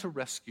heaven to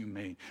rescue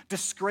me,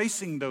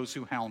 disgracing those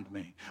who hound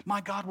me.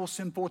 My God will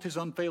send forth his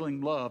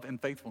unfailing love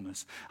and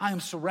faithfulness. I am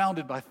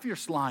surrounded by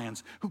fierce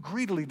lions who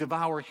greedily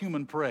devour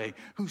human prey,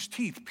 whose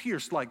teeth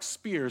pierce like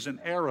spears and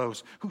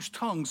arrows, whose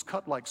tongues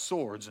cut like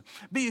swords.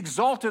 Be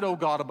exalted, O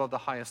God, above the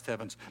highest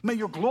heavens. May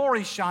your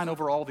glory shine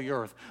over all the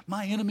earth.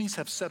 My enemies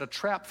have set a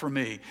trap for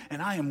me,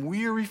 and I am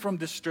weary from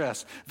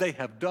distress. They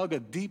have dug a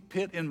deep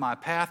pit in my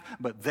path,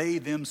 but they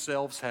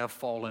themselves have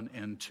fallen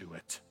into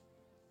it.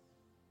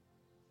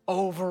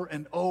 Over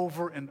and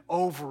over and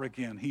over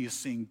again, he is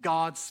seeing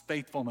God's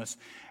faithfulness.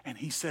 And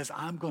he says,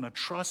 I'm going to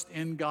trust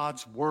in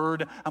God's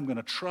word. I'm going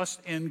to trust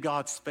in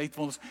God's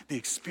faithfulness. The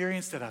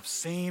experience that I've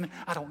seen,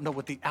 I don't know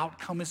what the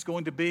outcome is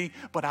going to be,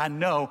 but I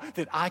know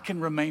that I can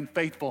remain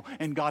faithful.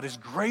 And God is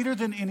greater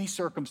than any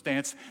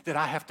circumstance that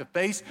I have to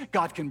face.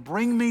 God can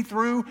bring me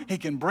through. He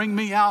can bring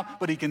me out,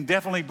 but he can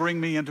definitely bring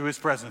me into his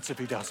presence if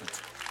he doesn't.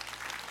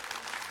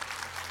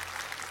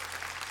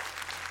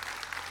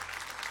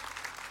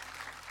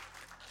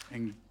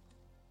 And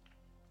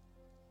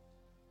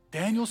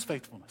Daniel's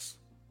faithfulness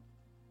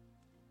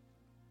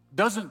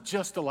doesn't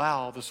just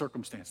allow the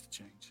circumstance to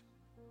change.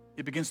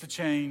 It begins to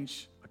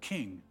change a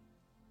king.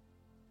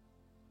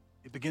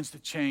 It begins to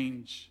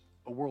change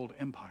a world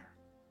empire.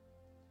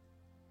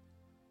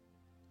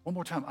 One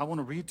more time, I want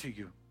to read to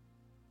you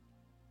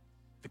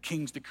the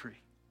king's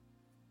decree.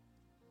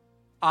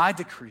 I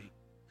decree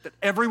that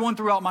everyone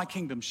throughout my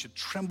kingdom should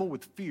tremble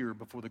with fear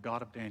before the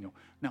God of Daniel.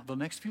 Now, the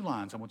next few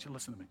lines, I want you to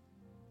listen to me.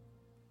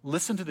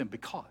 Listen to them,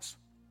 because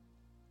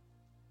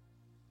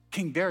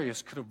King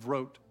Darius could have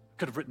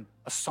written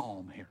a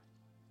psalm here.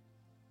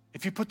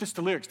 If you put this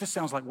to lyrics, this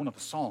sounds like one of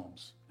the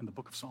psalms in the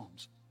book of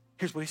Psalms.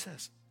 Here's what he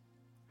says.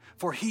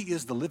 For he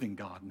is the living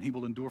God, and he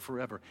will endure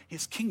forever.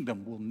 His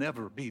kingdom will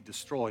never be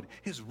destroyed.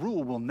 His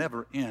rule will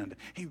never end.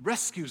 He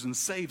rescues and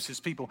saves his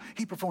people.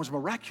 He performs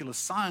miraculous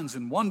signs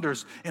and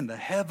wonders in the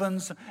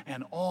heavens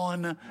and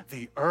on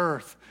the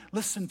earth.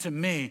 Listen to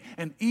me.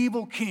 An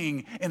evil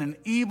king in an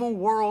evil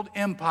world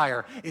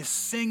empire is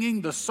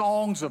singing the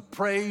songs of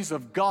praise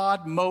of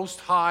God Most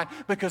High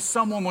because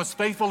someone was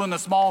faithful in the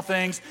small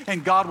things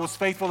and God was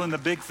faithful in the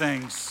big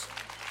things.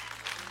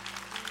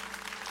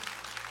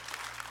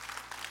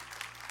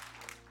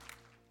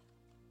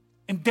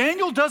 And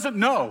Daniel doesn't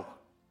know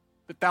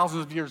that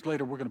thousands of years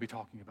later we're going to be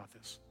talking about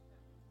this.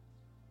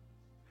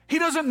 He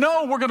doesn't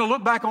know we're going to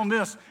look back on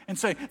this and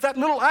say, that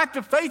little act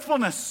of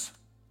faithfulness,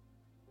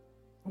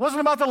 it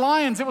wasn't about the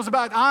lions, it was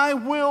about, I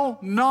will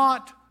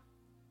not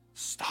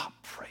stop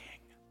praying.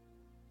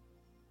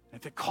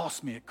 If it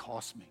costs me, it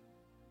costs me.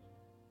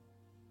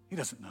 He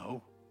doesn't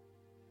know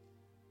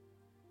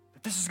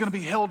that this is going to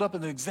be held up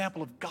as an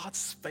example of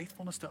God's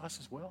faithfulness to us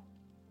as well.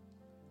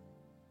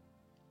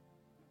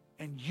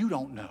 And you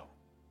don't know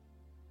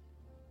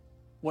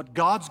what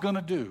God's going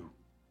to do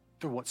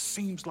through what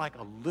seems like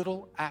a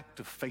little act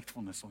of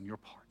faithfulness on your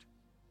part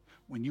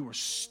when you are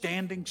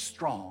standing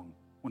strong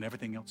when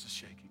everything else is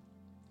shaking.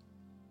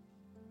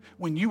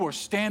 When you are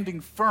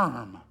standing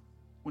firm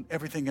when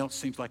everything else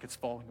seems like it's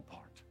falling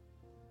apart.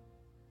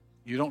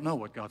 You don't know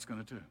what God's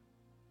going to do.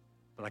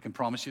 But I can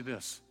promise you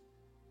this.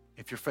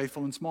 If you're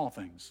faithful in small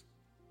things,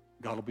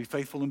 God will be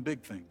faithful in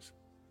big things.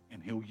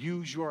 And he'll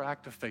use your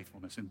act of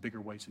faithfulness in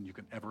bigger ways than you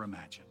can ever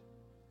imagine.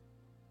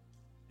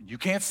 And you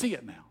can't see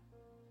it now,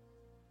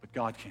 but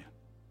God can.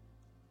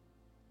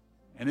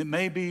 And it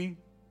may be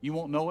you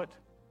won't know it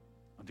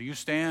until you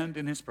stand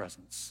in his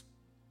presence.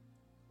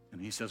 And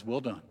he says,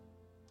 well done,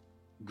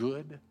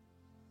 good,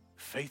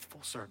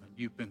 faithful servant.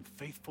 You've been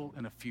faithful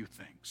in a few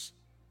things.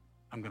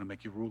 I'm going to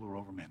make you ruler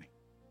over many.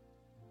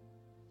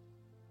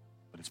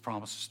 But his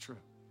promise is true.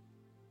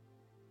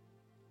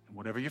 And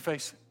whatever you're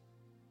facing,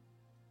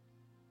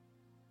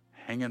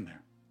 hang in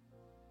there.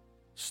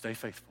 Stay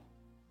faithful.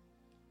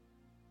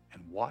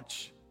 And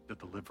watch the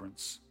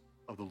deliverance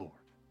of the Lord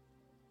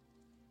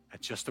at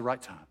just the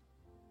right time,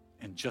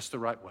 in just the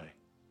right way,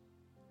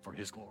 for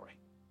his glory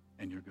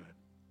and your good.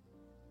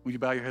 Will you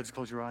bow your heads and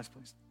close your eyes,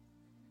 please?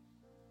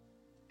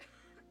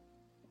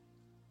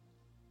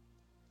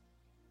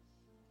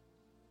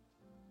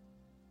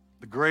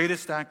 The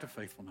greatest act of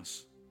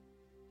faithfulness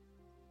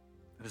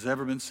that has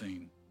ever been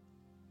seen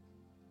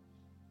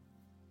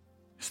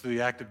is through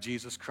the act of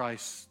Jesus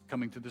Christ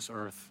coming to this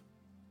earth.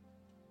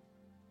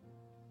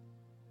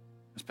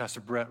 As Pastor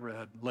Brett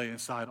read, laying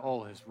aside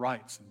all his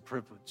rights and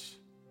privilege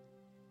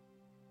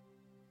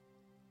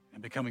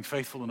and becoming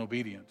faithful and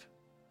obedient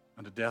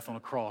unto death on a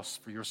cross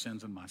for your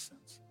sins and my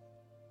sins.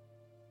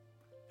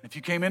 And if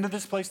you came into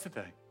this place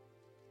today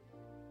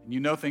and you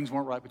know things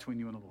weren't right between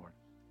you and the Lord,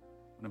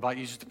 I invite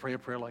you just to pray a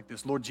prayer like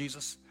this. Lord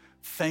Jesus,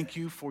 thank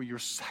you for your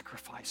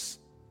sacrifice.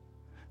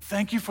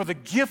 Thank you for the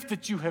gift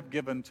that you have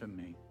given to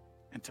me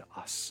and to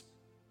us.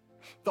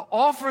 The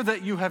offer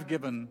that you have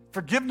given,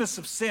 forgiveness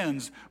of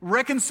sins,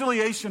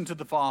 reconciliation to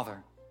the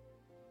Father.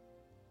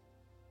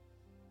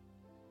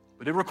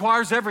 But it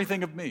requires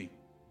everything of me.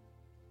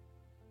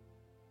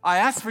 I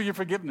ask for your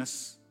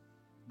forgiveness,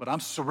 but I'm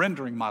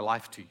surrendering my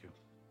life to you,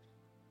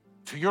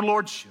 to your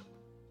lordship,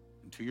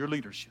 and to your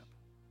leadership.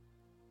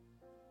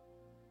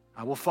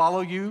 I will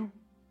follow you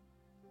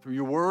through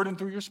your word and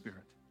through your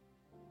spirit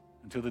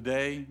until the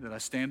day that I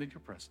stand in your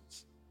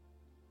presence.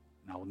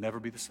 And I will never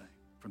be the same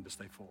from this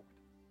day forward.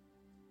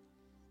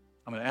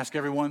 I'm going to ask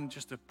everyone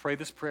just to pray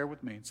this prayer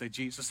with me and say,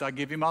 Jesus, I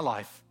give you my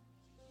life.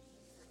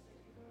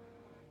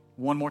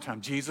 One more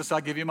time. Jesus,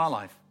 I give you my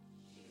life.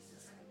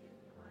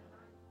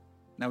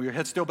 Now, with your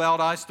head still bowed,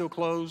 eyes still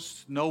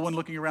closed, no one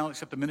looking around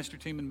except the ministry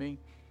team and me.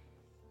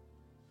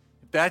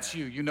 If that's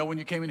you, you know when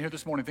you came in here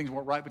this morning, things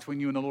weren't right between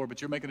you and the Lord,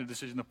 but you're making a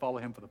decision to follow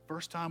him for the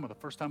first time or the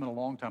first time in a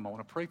long time. I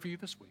want to pray for you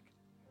this week.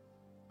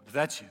 But if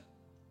that's you,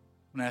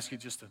 I'm going to ask you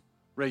just to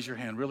raise your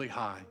hand really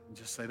high and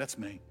just say, that's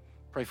me.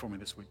 Pray for me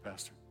this week,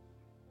 Pastor.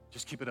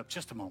 Just keep it up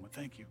just a moment.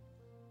 Thank you.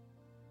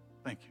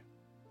 Thank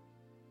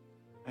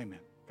you. Amen.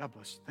 God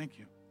bless you. Thank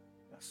you.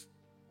 Yes.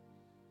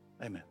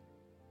 Amen.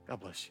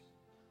 God bless you.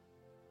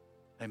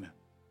 Amen.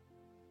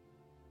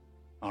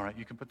 All right,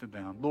 you can put them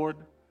down. Lord,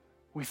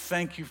 we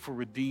thank you for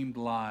redeemed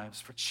lives,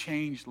 for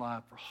changed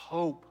lives, for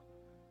hope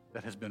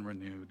that has been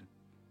renewed.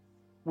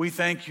 We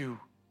thank you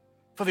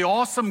for the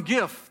awesome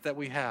gift that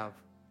we have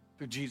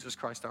through Jesus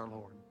Christ our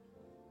Lord.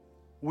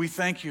 We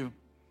thank you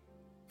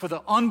for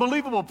the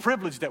unbelievable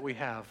privilege that we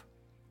have.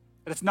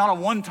 That it's not a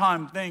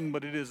one-time thing,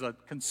 but it is a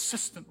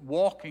consistent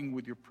walking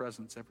with your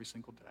presence every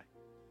single day.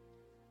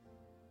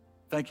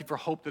 Thank you for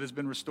hope that has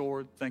been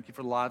restored. Thank you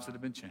for lives that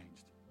have been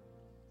changed.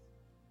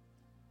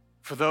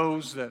 For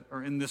those that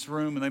are in this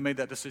room and they made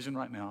that decision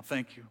right now,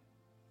 thank you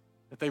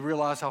that they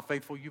realize how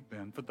faithful you've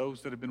been. For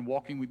those that have been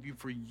walking with you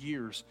for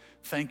years,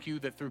 thank you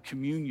that through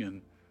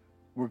communion,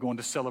 we're going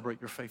to celebrate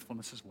your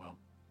faithfulness as well.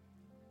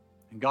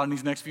 And God, in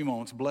these next few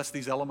moments, bless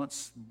these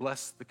elements,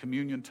 bless the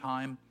communion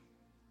time.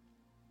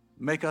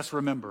 make us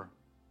remember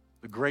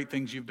the great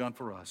things you've done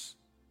for us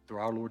through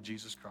our Lord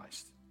Jesus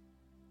Christ.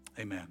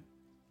 Amen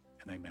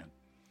and amen.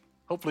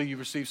 Hopefully you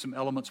received some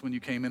elements when you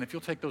came in. If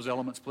you'll take those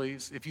elements,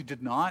 please. If you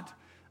did not,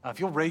 if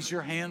you'll raise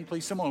your hand,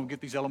 please. Someone will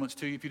get these elements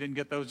to you. If you didn't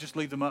get those, just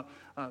leave them up.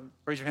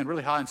 Raise your hand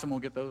really high and someone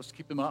will get those.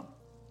 Keep them up.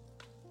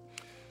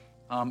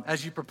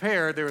 As you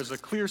prepare, there is a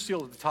clear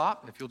seal at the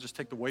top. If you'll just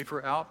take the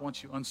wafer out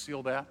once you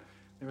unseal that.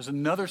 There's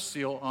another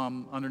seal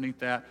underneath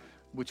that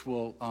which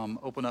will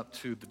open up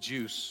to the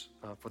juice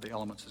for the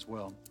elements as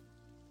well.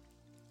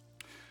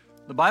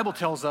 The Bible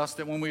tells us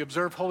that when we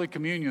observe Holy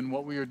Communion,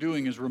 what we are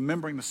doing is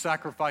remembering the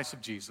sacrifice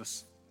of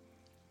Jesus.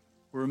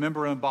 We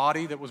remember a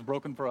body that was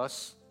broken for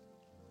us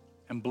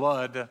and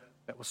blood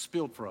that was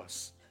spilled for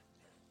us.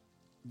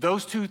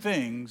 Those two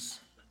things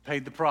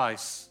paid the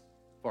price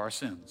for our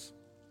sins.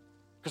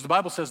 Because the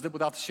Bible says that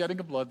without the shedding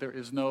of blood, there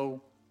is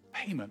no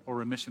payment or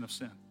remission of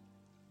sin.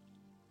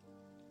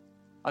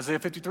 Isaiah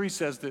 53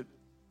 says that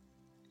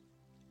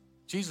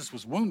Jesus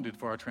was wounded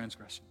for our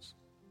transgressions,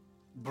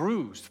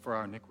 bruised for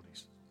our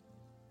iniquities.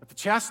 That the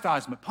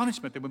chastisement,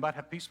 punishment that we might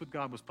have peace with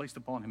God was placed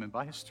upon him, and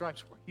by his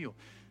stripes we're healed.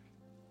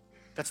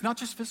 That's not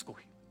just physical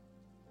healing.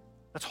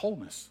 That's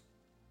wholeness.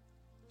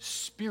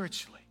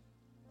 Spiritually,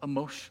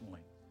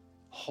 emotionally,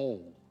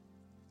 whole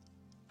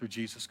through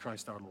Jesus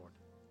Christ our Lord.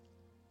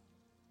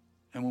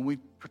 And when we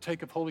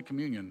partake of Holy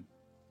Communion,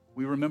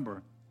 we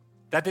remember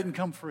that didn't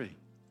come free.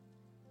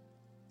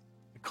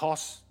 It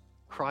cost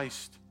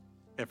Christ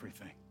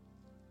everything.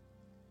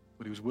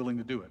 But he was willing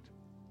to do it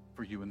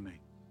for you and me.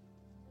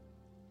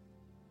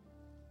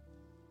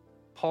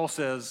 Paul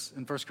says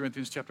in 1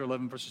 Corinthians chapter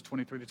 11, verses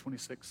 23 to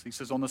 26, he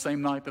says, on the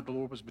same night that the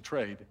Lord was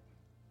betrayed,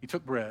 he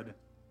took bread,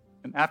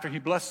 and after he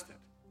blessed it,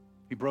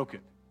 he broke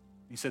it.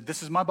 He said,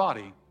 this is my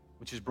body,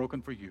 which is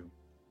broken for you.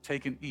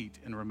 Take and eat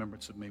in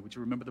remembrance of me. Would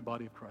you remember the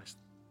body of Christ?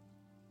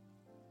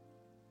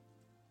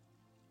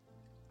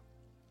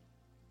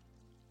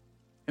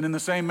 And in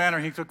the same manner,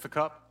 he took the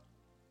cup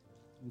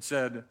and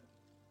said,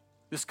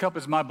 this cup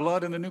is my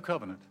blood in the new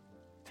covenant.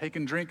 Take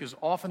and drink as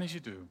often as you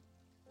do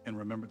in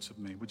remembrance of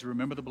me. Would you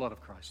remember the blood of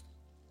Christ?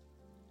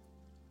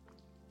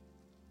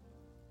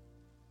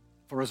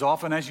 For as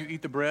often as you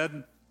eat the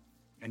bread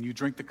and you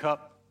drink the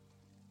cup,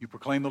 you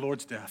proclaim the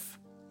Lord's death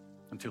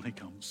until he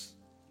comes.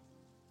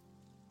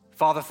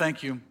 Father,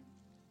 thank you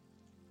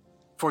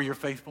for your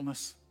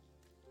faithfulness.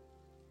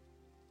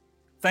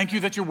 Thank you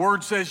that your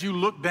word says you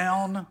looked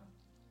down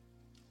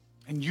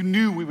and you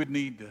knew we would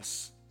need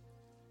this.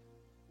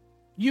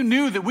 You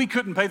knew that we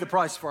couldn't pay the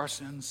price for our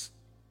sins,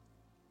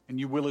 and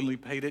you willingly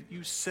paid it.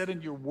 You said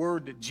in your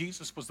word that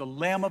Jesus was the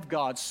Lamb of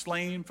God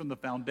slain from the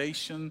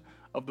foundation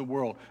of the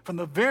world. From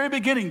the very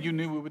beginning, you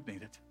knew we would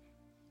need it.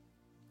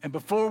 And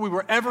before we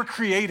were ever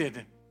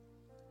created,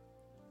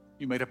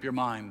 you made up your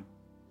mind.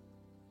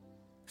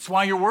 That's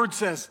why your word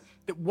says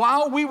that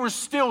while we were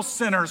still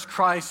sinners,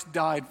 Christ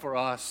died for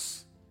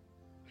us.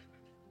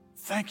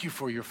 Thank you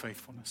for your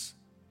faithfulness.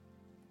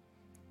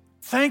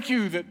 Thank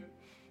you that,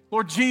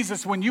 Lord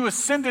Jesus, when you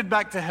ascended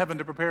back to heaven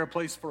to prepare a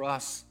place for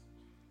us,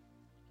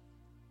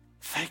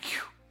 thank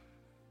you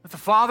that the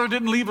Father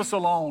didn't leave us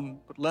alone,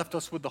 but left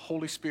us with the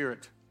Holy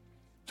Spirit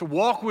to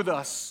walk with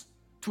us,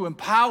 to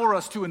empower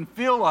us, to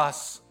infill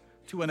us,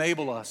 to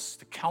enable us,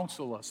 to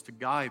counsel us, to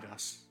guide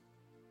us.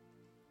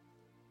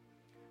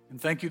 And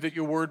thank you that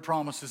your word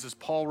promises, as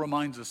Paul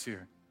reminds us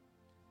here,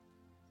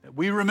 that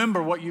we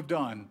remember what you've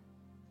done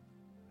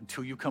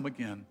until you come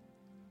again.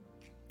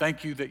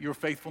 Thank you that your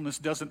faithfulness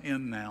doesn't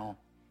end now.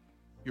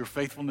 Your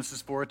faithfulness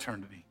is for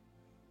eternity,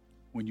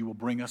 when you will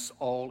bring us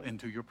all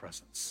into your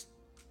presence.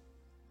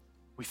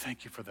 We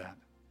thank you for that.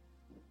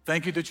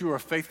 Thank you that you are a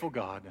faithful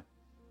God.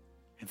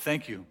 And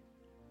thank you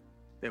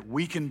that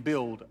we can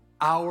build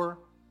our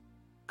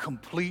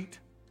complete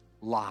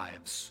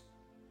lives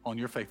on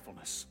your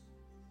faithfulness.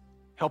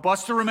 Help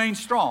us to remain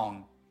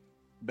strong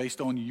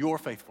based on your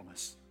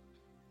faithfulness.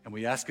 And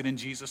we ask it in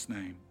Jesus'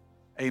 name.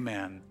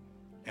 Amen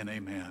and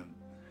amen.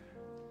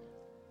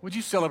 Would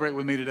you celebrate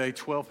with me today?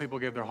 12 people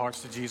gave their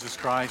hearts to Jesus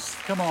Christ.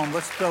 Come on,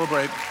 let's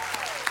celebrate.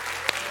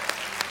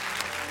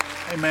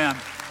 Amen.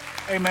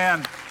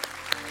 Amen.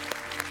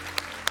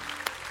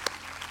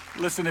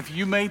 Listen, if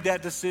you made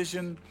that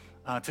decision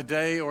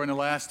today or in the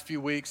last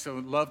few weeks, I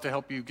would love to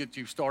help you get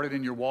you started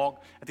in your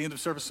walk. At the end of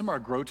service, some of our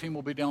Grow team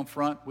will be down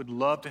front. We'd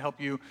love to help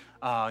you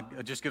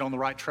just get on the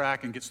right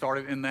track and get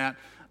started in that.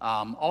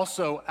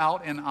 Also,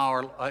 out in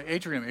our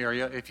atrium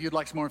area, if you'd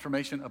like some more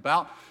information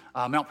about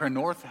Mount Paran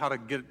North, how to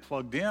get it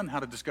plugged in, how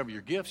to discover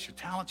your gifts, your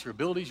talents, your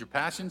abilities, your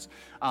passions,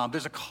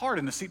 there's a card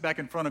in the seat back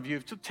in front of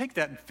you. So take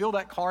that and fill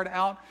that card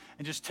out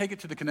and just take it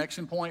to the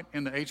connection point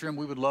in the atrium.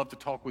 We would love to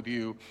talk with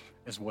you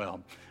as well.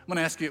 I'm going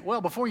to ask you,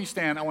 well, before you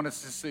stand, I want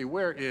us to see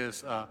where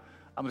is, I'm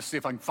going to see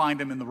if I can find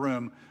him in the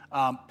room.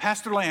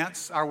 Pastor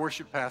Lance, our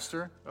worship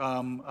pastor,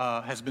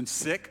 has been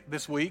sick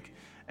this week.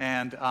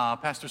 And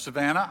Pastor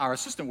Savannah, our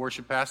assistant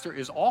worship pastor,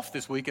 is off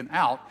this week and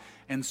out.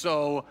 And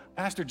so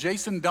Pastor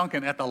Jason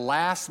Duncan, at the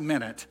last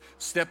minute,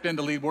 stepped in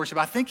to lead worship.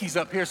 I think he's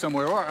up here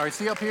somewhere. Or is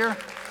he up here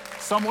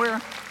somewhere?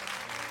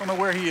 I don't know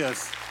where he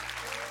is.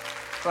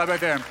 Right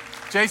back there.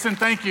 Jason,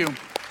 thank you.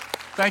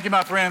 Thank you,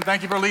 my friend.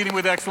 Thank you for leading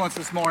with excellence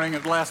this morning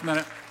at the last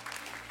minute.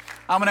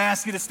 I'm going to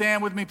ask you to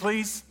stand with me,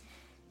 please.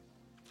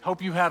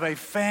 Hope you have a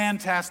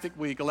fantastic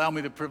week. Allow me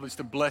the privilege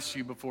to bless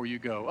you before you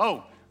go.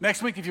 Oh,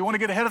 next week, if you want to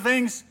get ahead of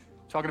things,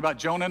 talking about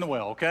Jonah and the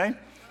well, okay?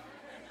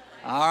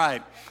 All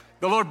right.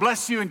 The Lord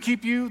bless you and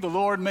keep you. The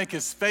Lord make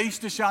his face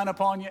to shine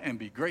upon you and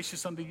be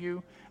gracious unto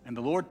you. And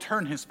the Lord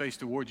turn his face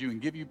toward you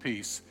and give you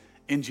peace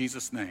in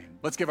Jesus' name.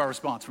 Let's give our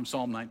response from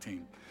Psalm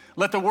 19.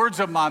 Let the words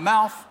of my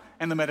mouth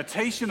and the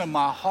meditation of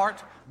my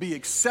heart be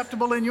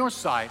acceptable in your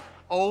sight,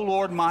 O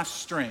Lord, my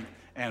strength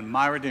and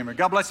my Redeemer.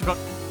 God bless you, folks.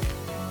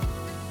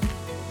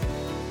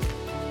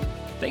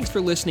 Thanks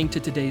for listening to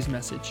today's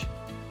message.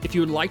 If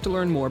you would like to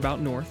learn more about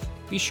North,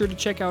 be sure to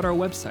check out our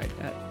website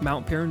at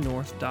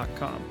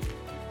mountparannorth.com.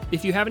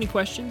 If you have any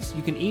questions,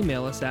 you can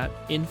email us at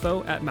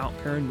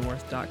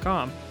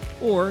info@mountparannorth.com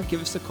or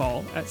give us a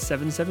call at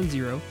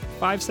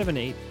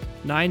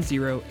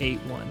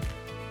 770-578-9081.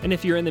 And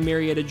if you're in the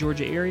Marietta,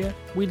 Georgia area,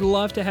 we'd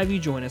love to have you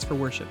join us for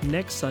worship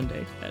next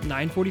Sunday at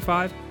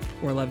 9:45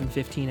 or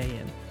 11:15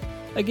 a.m.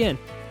 Again,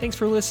 thanks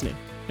for listening,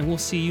 and we'll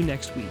see you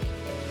next week.